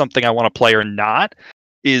 is this something I want to play or not,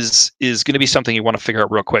 is going to be something you want to figure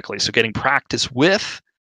out real quickly. So getting practice with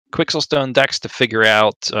Quixelstone decks to figure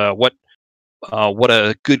out what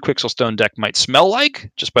a good Quixelstone deck might smell like,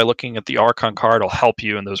 just by looking at the Archon card, will help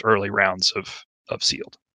you in those early rounds of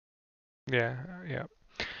sealed. Yeah, yeah.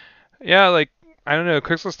 Yeah, like, I don't know,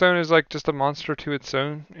 Quixelstone is like just a monster to its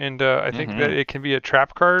own, and I think that it can be a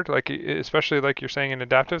trap card, like especially like you're saying in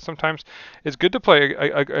adaptive. Sometimes it's good to play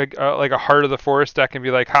like a Heart of the Forest deck and be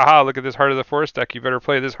like, haha, look at this Heart of the Forest deck. You better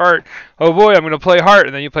play this Heart. Oh boy, I'm gonna play Heart,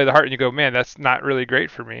 and then you play the Heart and you go, man, that's not really great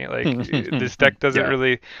for me. Like this deck doesn't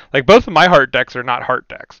really like both of my Heart decks are not Heart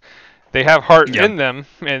decks. They have Heart in them,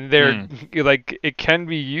 and they're like it can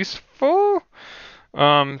be useful.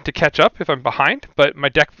 To catch up if I'm behind, but my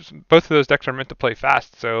deck, both of those decks are meant to play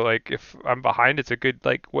fast. So like if I'm behind, it's a good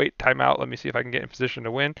like wait timeout. Let me see if I can get in position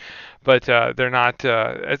to win. But they're not.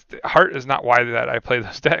 Heart is not why that I play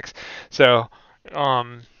those decks. So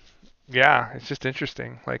yeah, it's just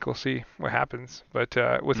interesting. Like we'll see what happens. But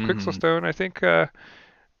with Quixelstone, I think.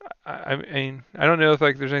 I mean, I don't know if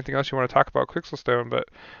like there's anything else you want to talk about Quixelstone, but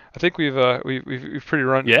I think we've pretty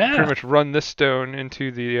much run this stone into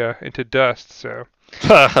the into dust. So.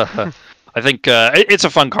 I think it's a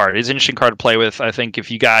fun card. It's an interesting card to play with. I think if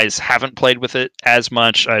you guys haven't played with it as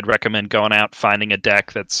much, I'd recommend going out, finding a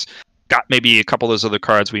deck that's got maybe a couple of those other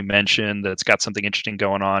cards we mentioned, that's got something interesting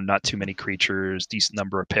going on, not too many creatures, decent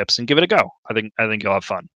number of pips, and give it a go. I think you'll have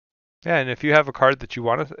fun. Yeah, and if you have a card that you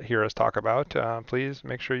want to hear us talk about, please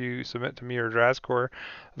make sure you submit to me or Drazcor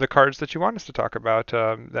the cards that you want us to talk about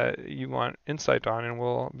that you want insight on, and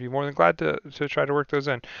we'll be more than glad to try to work those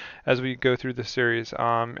in as we go through this series.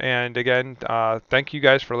 And again, thank you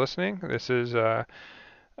guys for listening. This is I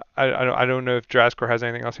don't know if Drazcor has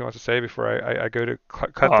anything else he wants to say before I go to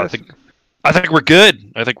cut this. I think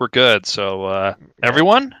we're good. So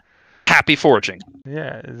everyone, happy forging.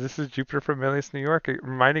 Yeah, this is Jupiter from Milius, New York,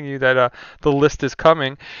 reminding you that the list is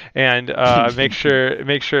coming, and make sure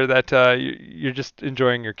that you're just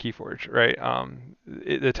enjoying your Keyforge, right?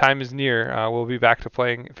 The time is near. We'll be back to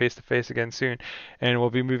playing face to face again soon, and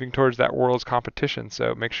we'll be moving towards that Worlds competition.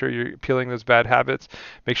 So make sure you're peeling those bad habits.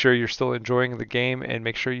 Make sure you're still enjoying the game, and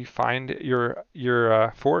make sure you find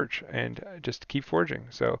your forge and just keep forging.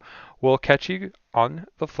 So we'll catch you on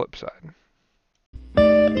the flip side.